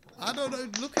playoffs. I don't know.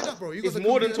 Look it up, bro. You got It's the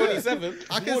more than computer there. 27.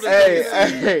 I can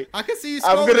Hey, I can see you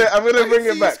I'm scrolling. gonna bring I can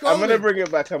it see back. you I'm gonna scrolling. bring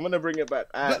it back. I'm gonna bring it back.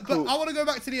 Alright, But cool. I want to go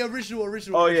back to the original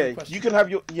Oh yeah, question. you can have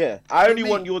your I only me-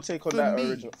 want your take on For that me,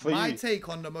 original. For my you. take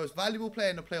on the most valuable player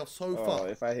in the playoffs so Oh, far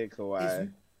if I hear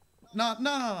Kawhi.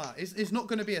 No. It's not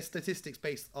going to be a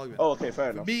statistics-based argument. Oh, okay, fair For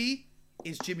enough. me,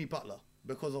 is Jimmy Butler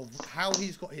because of how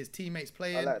he's got his teammates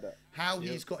playing, I like that. how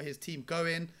he's got his team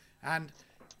going, and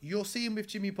you're seeing with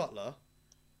Jimmy Butler,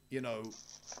 you know,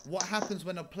 what happens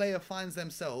when a player finds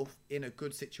themselves in a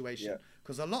good situation. Yeah.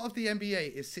 Because a lot of the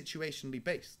NBA is situationally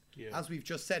based. Yeah. As we've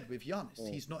just said with Giannis,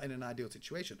 he's not in an ideal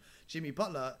situation. Jimmy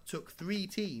Butler took 3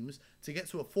 teams to get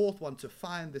to a 4th one to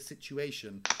find the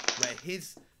situation where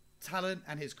his talent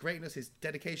and his greatness, his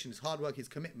dedication, his hard work, his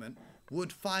commitment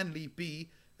would finally be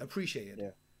appreciated.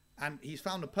 Yeah. And he's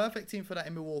found the perfect team for that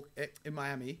in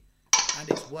Miami, and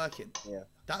it's working. Yeah.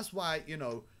 That's why, you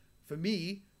know, for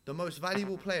me, the most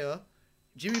valuable player,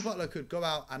 Jimmy Butler could go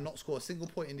out and not score a single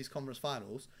point in these conference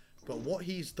finals, but what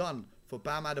he's done for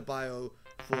Bam Adebayo,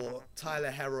 for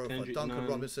Tyler Herro, for Kendrick Duncan Nunn.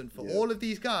 Robinson, for all of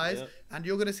these guys, Yeah. and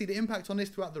you're going to see the impact on this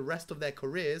throughout the rest of their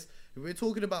careers. If we're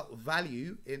talking about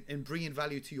value, in bringing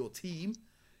value to your team,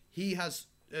 he has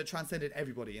transcended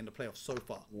everybody in the playoffs so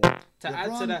far. To add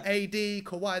LeBron, to that, AD,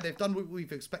 Kawhi, they've done what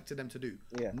we've expected them to do.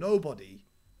 Yeah.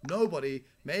 Nobody,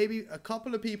 maybe a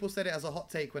couple of people said it as a hot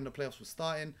take when the playoffs were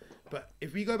starting, but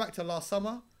if we go back to last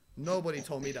summer, nobody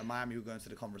told me that Miami were going to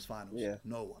the conference finals. Yeah.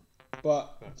 No one.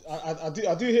 But I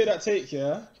do hear that take,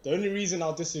 yeah. The only reason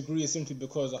I'll disagree is simply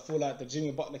because I feel like the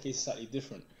Jimmy Butler case is slightly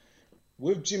different.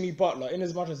 With Jimmy Butler, in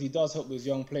as much as he does help with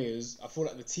young players, I feel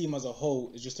like the team as a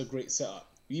whole is just a great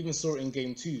setup. We even saw it in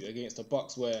Game 2 against the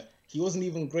Bucks, where he wasn't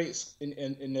even great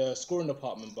in the scoring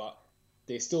department, but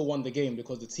they still won the game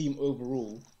because the team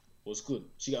overall was good. Do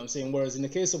you get what I'm saying? Whereas in the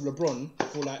case of LeBron, I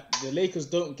feel like the Lakers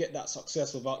don't get that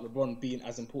success without LeBron being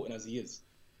as important as he is.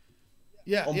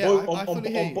 Yeah, On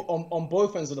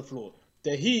both ends of the floor.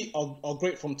 The Heat are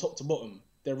great from top to bottom.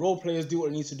 Their role players do what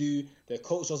they need to do. Their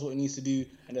coach does what he needs to do,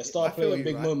 and their star player in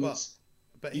big moments.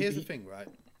 But here's the thing, right?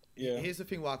 Yeah. Here's the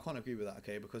thing why I can't agree with that,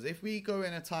 okay? Because if we go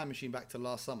in a time machine back to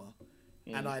last summer,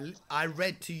 and I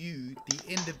read to you the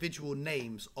individual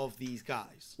names of these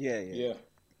guys, Yeah.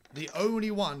 the only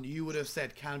one you would have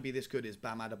said can be this good is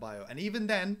Bam Adebayo. And even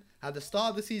then, at the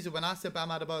start of the season, when I said Bam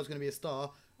Adebayo was going to be a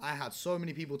star, I had so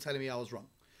many people telling me I was wrong.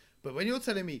 But when you're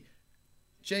telling me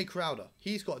Jay Crowder,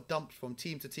 he's got dumped from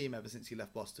team to team ever since he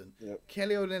left Boston. Yep.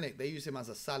 Kelly Olynyk, they use him as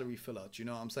a salary filler. Do you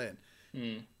know what I'm saying?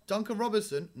 Duncan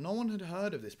Robinson, no one had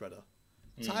heard of this brother.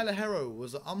 Tyler Herro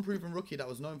was an unproven rookie that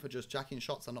was known for just jacking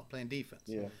shots and not playing defense.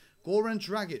 Yeah. Goran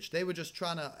Dragic, they were just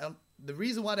trying to... the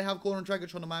reason why they have Goran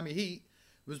Dragic on the Miami Heat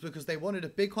was because they wanted a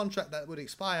big contract that would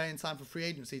expire in time for free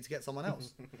agency to get someone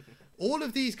else. All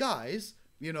of these guys,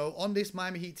 you know, on this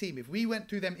Miami Heat team, if we went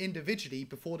through them individually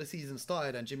before the season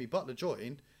started and Jimmy Butler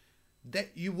joined, that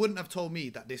you wouldn't have told me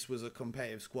that this was a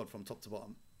competitive squad from top to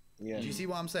bottom. Yeah. Do you see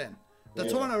what I'm saying? The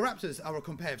Toronto Raptors are a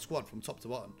competitive squad from top to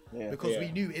bottom because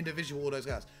we knew individual all those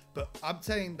guys. But I'm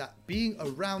saying that being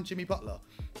around Jimmy Butler,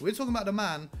 we're talking about the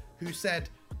man who said,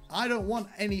 I don't want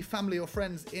any family or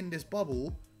friends in this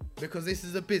bubble because this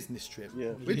is a business trip.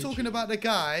 Yeah. We're talking about the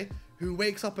guy who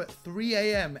wakes up at 3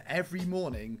 a.m. every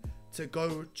morning to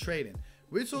go training.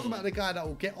 We're talking about the guy that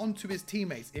will get onto his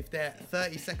teammates if they're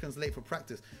 30 seconds late for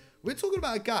practice. We're talking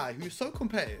about a guy who's so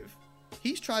competitive,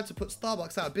 he's tried to put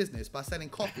Starbucks out of business by selling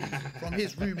coffee from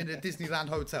his room in a Disneyland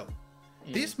hotel.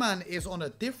 This man is on a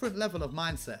different level of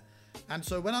mindset. And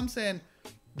so when I'm saying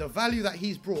the value that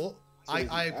he's brought,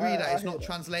 I agree that it's not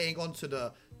translating onto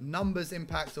the numbers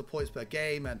impact of points per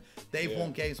game, and they've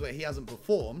won games where he hasn't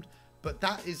performed, but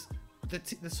that is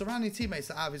the surrounding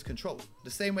teammates are out of his control.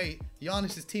 The same way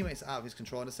Giannis' teammates are out of his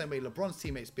control, and the same way LeBron's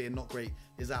teammates being not great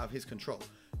is out of his control.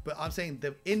 But I'm saying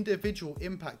the individual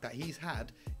impact that he's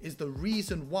had is the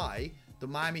reason why the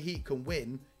Miami Heat can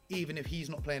win, even if he's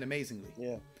not playing amazingly.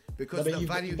 Yeah. Because the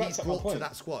value he's brought to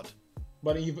that squad.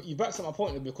 But you backed up my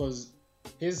point because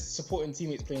his supporting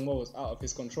teammates playing well is out of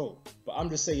his control. But I'm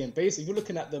just saying, basically, if you're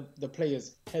looking at the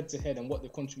players head to head and what they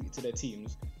contribute to their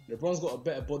teams, LeBron's got a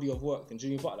better body of work than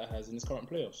Jimmy Butler has in his current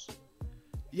playoffs.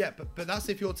 Yeah, but that's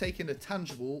if you're taking the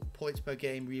tangible points per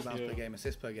game, rebounds per game,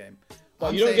 assists per game.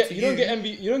 But you don't get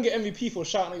MVP for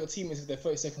shouting at your teammates if they're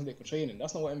 30 seconds late for training.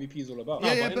 That's not what MVP is all about.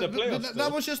 Yeah, but in the playoffs, but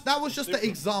that was just the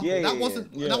example. That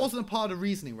wasn't a part of the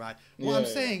reasoning, right? What I'm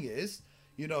saying is,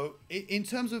 you know, in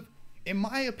terms of, in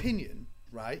my opinion,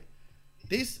 right,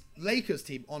 this Lakers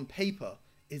team on paper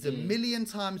is a million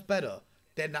times better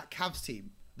than that Cavs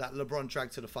team that LeBron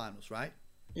dragged to the finals, right?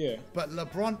 Yeah. But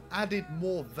LeBron added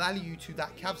more value to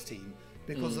that Cavs team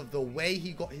because of the way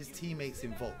he got his teammates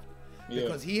involved.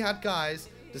 Because he had guys,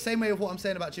 the same way of what I'm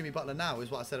saying about Jimmy Butler now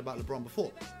is what I said about LeBron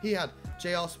before. He had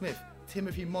J.R. Smith,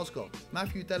 Timothy Mozgov,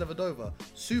 Matthew Dellavedova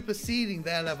superseding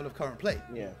their level of current play.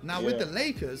 Now with the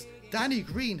Lakers, Danny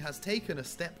Green has taken a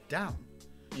step down.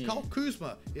 Kyle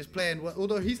Kuzma is playing,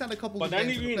 although he's had a couple of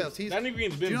games in the playoffs. Danny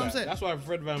Green's been back. That's why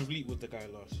Fred VanVleet was the guy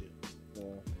last year.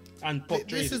 And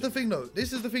this is the thing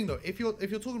though. If you're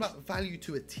talking about value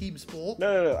to a team sport,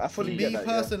 no, I fully get that. Me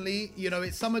personally, you know,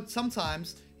 it's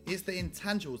sometimes it's the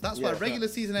intangibles. That's why regular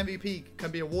season MVP can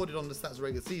be awarded on the stats of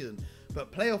regular season,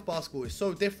 but playoff basketball is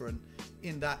so different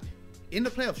in that in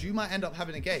the playoffs you might end up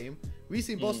having a game. We've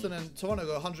seen Boston and Toronto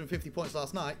go 150 points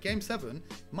last night. Game 7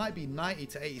 might be 90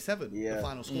 to 87. The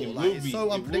final score. It's so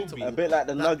unpredictable. A bit like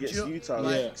the Nuggets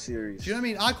Utah series. Do you know what I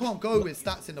mean? I can't go with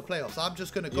stats in the playoffs. I'm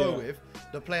just going to go with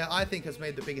the player I think has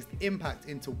made the biggest impact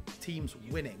into teams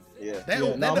winning. They're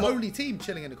the only team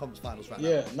chilling in the conference finals right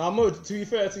now. Now, Mo, to be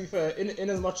fair, in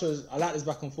as much as I like this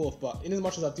back and forth, but in as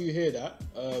much as I do hear that,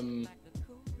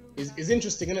 it's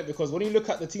interesting, isn't it? Because when you look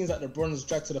at the teams that LeBron's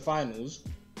dragged to the finals,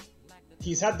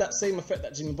 he's had that same effect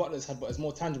that Jimmy Butler's had, but it's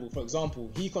more tangible. For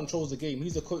example, he controls the game.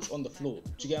 He's the coach on the floor.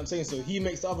 Do you get what I'm saying? So he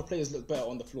makes the other players look better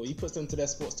on the floor. He puts them to their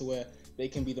spots to where they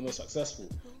can be the most successful.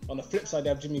 On the flip side, they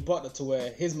have Jimmy Butler to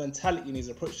where his mentality and his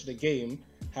approach to the game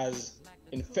has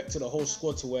infected a whole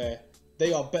squad to where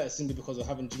they are better simply because of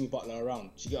having Jimmy Butler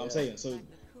around. Do you get what I'm saying? So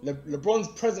LeBron's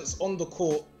presence on the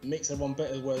court makes everyone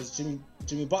better, whereas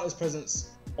Jimmy Butler's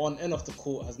presence on and off the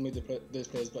court has made those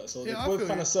players better. So they both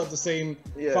kind of serve the same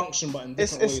function, but in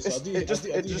different ways. So it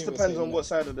just depends on what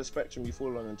side of the spectrum you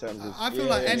fall on in terms of. I feel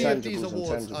like any of these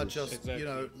awards are just, you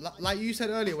know, like you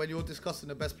said earlier when you were discussing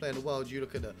the best player in the world, you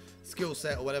look at the skill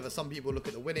set or whatever. Some people look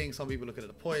at the winning, some people look at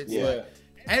the points.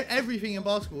 Everything in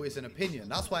basketball is an opinion.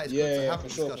 That's why it's good to have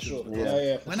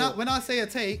discussions. When I say a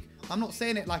take, I'm not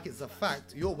saying it like it's a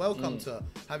fact. You're welcome to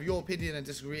have your opinion and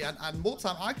disagree, and more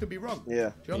time I could be wrong. Do you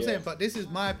know what I'm saying? But this is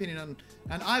my opinion,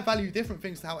 and I value different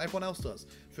things to how everyone else does.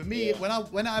 For me, when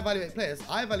I evaluate players,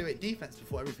 I evaluate defense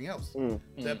before everything else.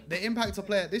 The impact of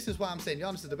player. This is why I'm saying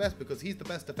Giannis is the best, because he's the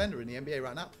best defender in the NBA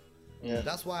right now.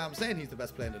 That's why I'm saying he's the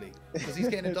best player in the league, because he's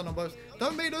getting it done on both.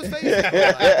 Don't make those faces.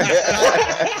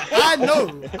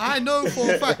 I know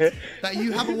for a fact that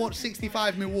you haven't watched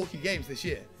 65 Milwaukee games this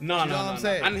year. No, you know what I'm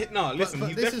saying? And listen,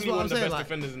 he's definitely one of the best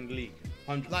defenders in the league.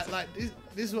 100%.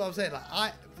 This is what I'm saying.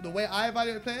 The way I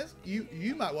evaluate players,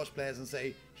 you might watch players and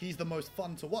say he's the most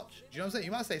fun to watch. Do you know what I'm saying?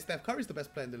 You might say Steph Curry's the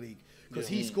best player in the league because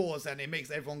he scores and it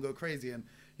makes everyone go crazy, and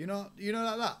you know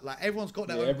like that. Like everyone's got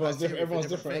their own. Everyone's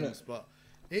different things, but.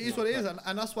 It is what it is,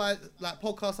 and that's why like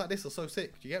podcasts like this are so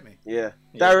sick. Do you get me?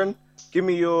 Darren, give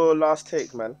me your last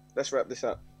take, man. Let's wrap this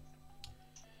up.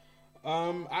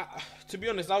 To be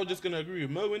honest, I was just gonna agree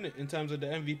with Mo in terms of the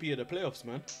MVP of the playoffs,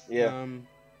 man.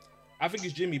 I think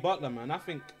it's Jimmy Butler, man. I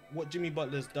think what Jimmy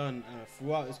Butler's done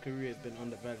throughout his career has been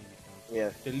undervalued.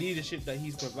 The leadership that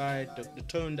he's provided, the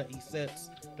tone that he sets,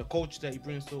 the culture that he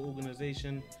brings to the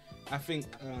organization. I think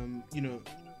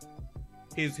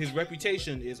his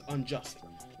reputation is unjust.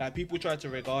 Like people try to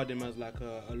regard him as like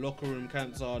a locker room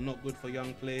cancer, not good for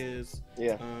young players.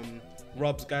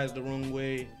 Rubs guys the wrong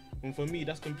way. And for me,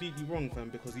 that's completely wrong, fam,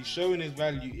 because he's showing his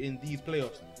value in these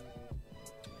playoffs.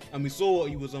 And we saw what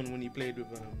he was on when he played with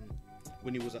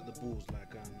when he was at the Bulls.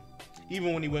 Like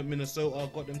even when he went Minnesota,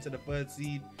 got them to the 3rd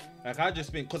seed. Like I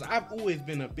just think, because I've always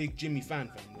been a big Jimmy fan,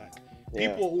 fam. Like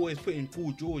people are always putting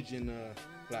Paul George in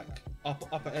like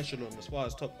upper echelon as far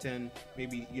as top 10,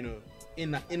 maybe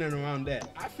in and around there.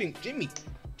 I think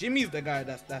Jimmy's the guy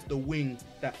that's the wing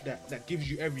that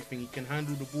gives you everything. He can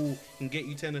handle the ball, can get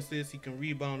you 10 assists, he can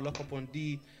rebound, lock up on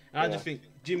D. And I just think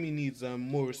Jimmy needs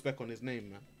more respect on his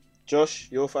name, man. Josh,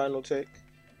 your final take?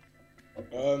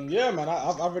 Man,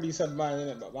 I've already said mine,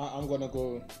 innit? But I'm gonna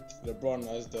go LeBron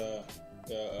as the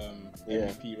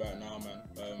MVP right now,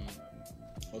 man.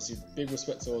 Obviously, big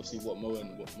respect to obviously what Mo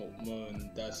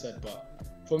and Dad said, but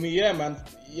for me, man,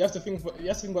 you have to think about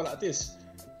it like this: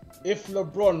 if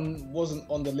LeBron wasn't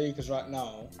on the Lakers right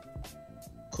now,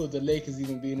 could the Lakers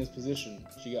even be in his position?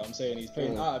 Do you get what I'm saying? He's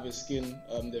playing out of his skin.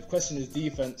 They've questioned his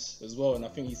defense as well, and I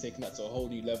think he's taken that to a whole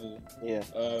new level.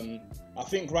 I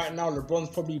think right now LeBron's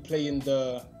probably playing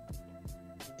the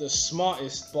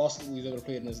smartest basketball he's ever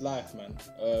played in his life,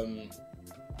 man.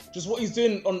 Just what he's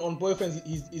doing on both ends,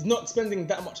 he's not spending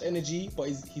that much energy, but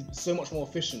he's so much more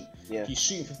efficient. He's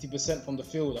shooting 50% from the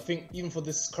field. I think even for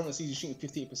this current season, he's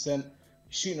shooting 58%.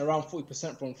 He's shooting around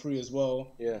 40% from 3 as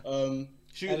well.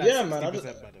 Shooting like 60%, man. By the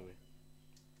way.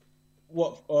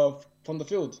 What from the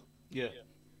field?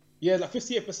 Yeah, like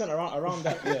 58% around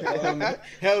that. Yeah.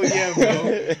 Hell yeah, bro.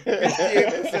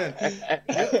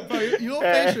 58%. Bro, your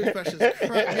facial expressions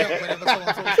crack me up whenever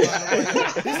someone talks about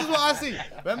LeBron. This is what I see.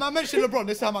 When I mention LeBron,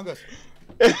 this is how man goes.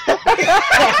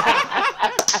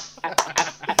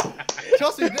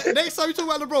 Trust me, next time you talk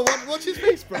about LeBron, watch his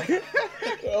face, bro.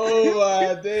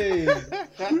 Oh my days.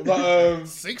 But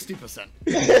 60%.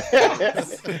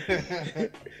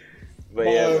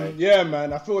 Yeah,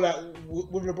 man. I feel like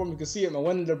with LeBron, you can see it, man.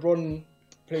 When LeBron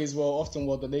plays well, often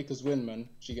the Lakers win, man. Do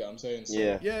you get what I'm saying? So,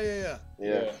 Yeah.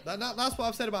 Yeah. That's what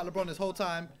I've said about LeBron this whole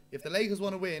time. If the Lakers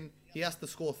want to win, he has to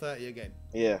score 30 a game.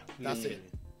 Yeah. That's it.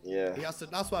 Yeah. He has to.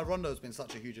 That's why Rondo's been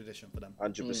such a huge addition for them.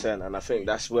 100%. And I think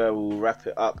that's where we'll wrap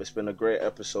it up. It's been a great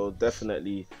episode.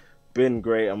 Definitely been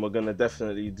great. And we're going to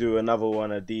definitely do another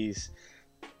one of these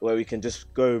where we can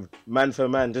just go man for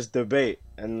man, just debate.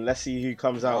 And let's see who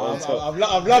comes out on top. I've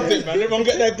loved it, man. Everyone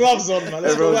get their gloves on, man.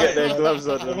 Everyone get their gloves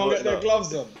on. Everyone get their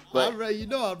gloves on. I'm ready. You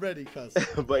know I'm ready, cuz.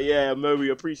 But yeah, Mo, we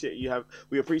appreciate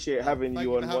having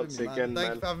you on once again, man.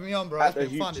 Thank you for having me on, bro. At the It's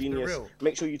been Hoop fun. It's been Genius. real.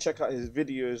 Make sure you check out his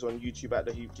videos on YouTube at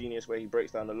the Hoop Genius, where he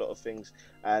breaks down a lot of things.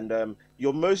 And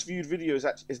your most viewed video is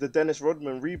the Dennis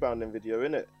Rodman rebounding video,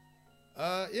 innit?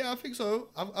 Yeah, I think so.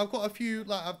 I've got a few,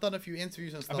 like I've done a few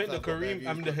interviews and stuff. I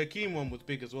think the Hakeem one was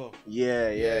big as well.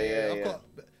 Yeah. I've got,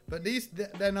 but these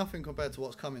they're nothing compared to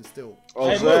what's coming still. Oh,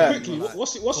 Hey, fair. Mo, quickly,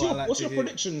 what's your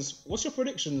predictions? What's your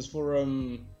predictions for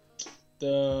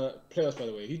the playoffs? By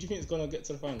the way, who do you think is gonna get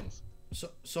to the finals?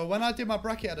 So when I did my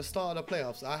bracket at the start of the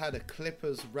playoffs, I had a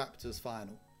Clippers Raptors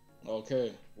final.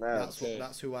 Okay, Man,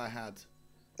 That's who I had.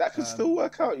 that could still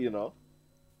work out, you know.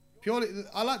 Purely,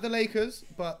 I like the Lakers,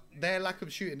 but their lack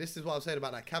of shooting. This is what I've said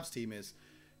about that Cavs team is.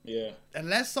 yeah.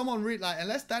 Unless someone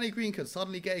unless Danny Green can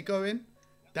suddenly get it going,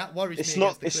 that worries It's me.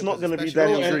 not going to be especially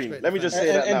Danny with Green. respect Let me to just fans.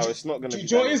 say that now. It's not going to be. Do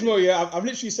you know what Danny is, Mo? Yeah, I've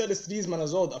literally said this to these men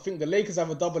as well. I think the Lakers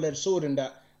have a double-edged sword in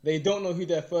that they don't know who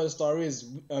their first star is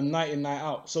night in, night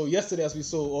out. So yesterday, as we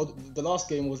saw, or the last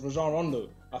game was Rajon Rondo.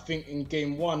 I think in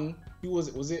game one, who was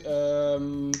it? Was it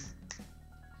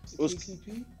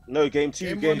KCP? No, game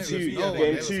two Game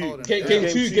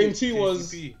two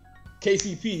was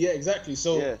KCP. Yeah, exactly.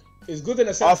 So Yeah. it's good in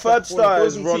a sense. Our third that for star the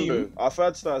is opposing Rondo. team- Our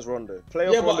third star is Rondo.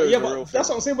 Playoff Yeah, Rondo but is a real that's thing.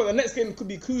 what I'm saying. But the next game could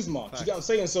be Kuzma. Do you get what I'm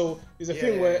saying? So it's a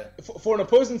thing Yeah. where for an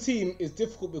opposing team, it's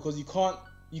difficult because you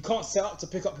can't set up to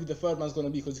pick up who the third man's going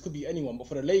to be because it could be anyone. But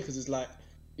for the Lakers, it's like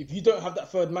if you don't have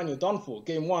that third man, you're done for.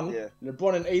 Game one, Yeah.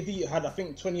 LeBron and AD had I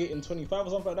think 28 and 25 or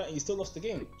something like that, and he still lost the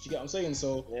game. Do you get what I'm saying?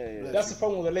 So Yeah. that's the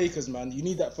problem with the Lakers, man. You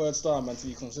need that third star, man, to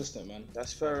be consistent, man.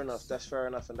 That's fair enough.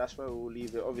 And that's where we'll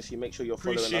leave it. Obviously, make sure you're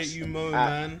following us. Appreciate you, Mo, at-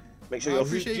 man. Make sure I you're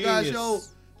appreciate you guys, yo. Genius.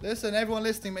 Listen, everyone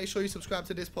listening, make sure you subscribe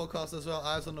to this podcast as well.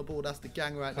 Eyes on the Ball, that's the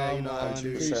gang right there. You know how to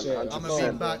do.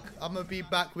 100%. I'm gonna be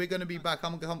back. We're gonna be back.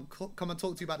 I'm gonna come and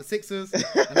talk to you about the Sixers, and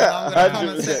then I'm gonna come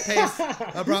and set pace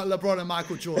about LeBron and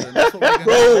Michael Jordan. That's what we're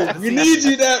gonna do. Bro, we need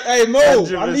you there. Hey Mo,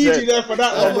 I need you there for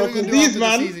that That's one, bro. what we're Because gonna do these after the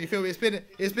man, season, you feel me?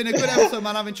 It's been a good episode,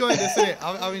 man. I've enjoyed this, innit?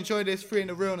 I've enjoyed this, free in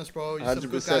the realness, bro. You're some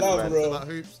good 100%, guys man. talking about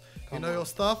hoops. You know your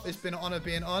stuff. It's been an honor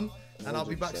being on, and I'll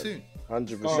be back soon.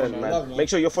 100%, man, man. love, man. Make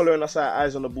sure you're following us at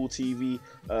Eyes on the Ball TV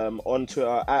on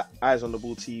Twitter, at Eyes on the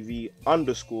Ball TV _ on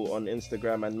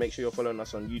Instagram, and make sure you're following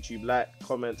us on YouTube. Like,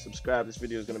 comment, subscribe. This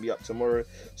video is going to be up tomorrow.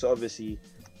 So obviously,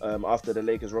 after the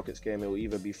Lakers Rockets game, it will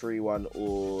either be 3-1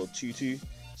 or 2-2.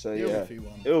 So It'll yeah, be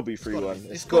 3-1. it'll be 3-1.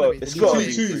 It's gotta be 3-2. 3-1. It's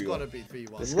gotta be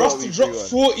 3-1. It's gotta Rusty be dropped 3-1.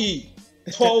 40,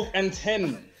 12 and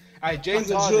 10. Hey, James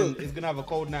That's a Harden joke. is gonna have a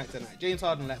cold night tonight. James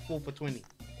Harden like 4 for 20.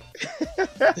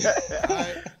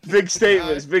 Big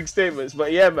statements.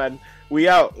 But yeah, man, we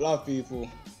out. Love people.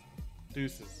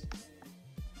 Deuces.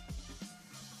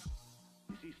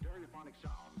 You see, stereophonic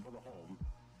sound for the home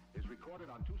is recorded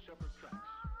on two separate tracks,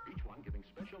 each one giving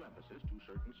special emphasis to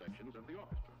certain sections of the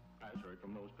orchestra, as heard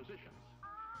from those positions.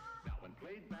 Now, when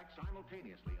played back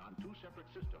simultaneously on two separate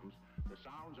systems, the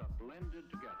sounds are blended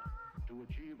together to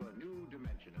achieve a new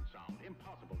dimension in sound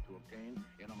impossible to obtain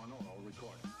in a monaural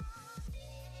recording.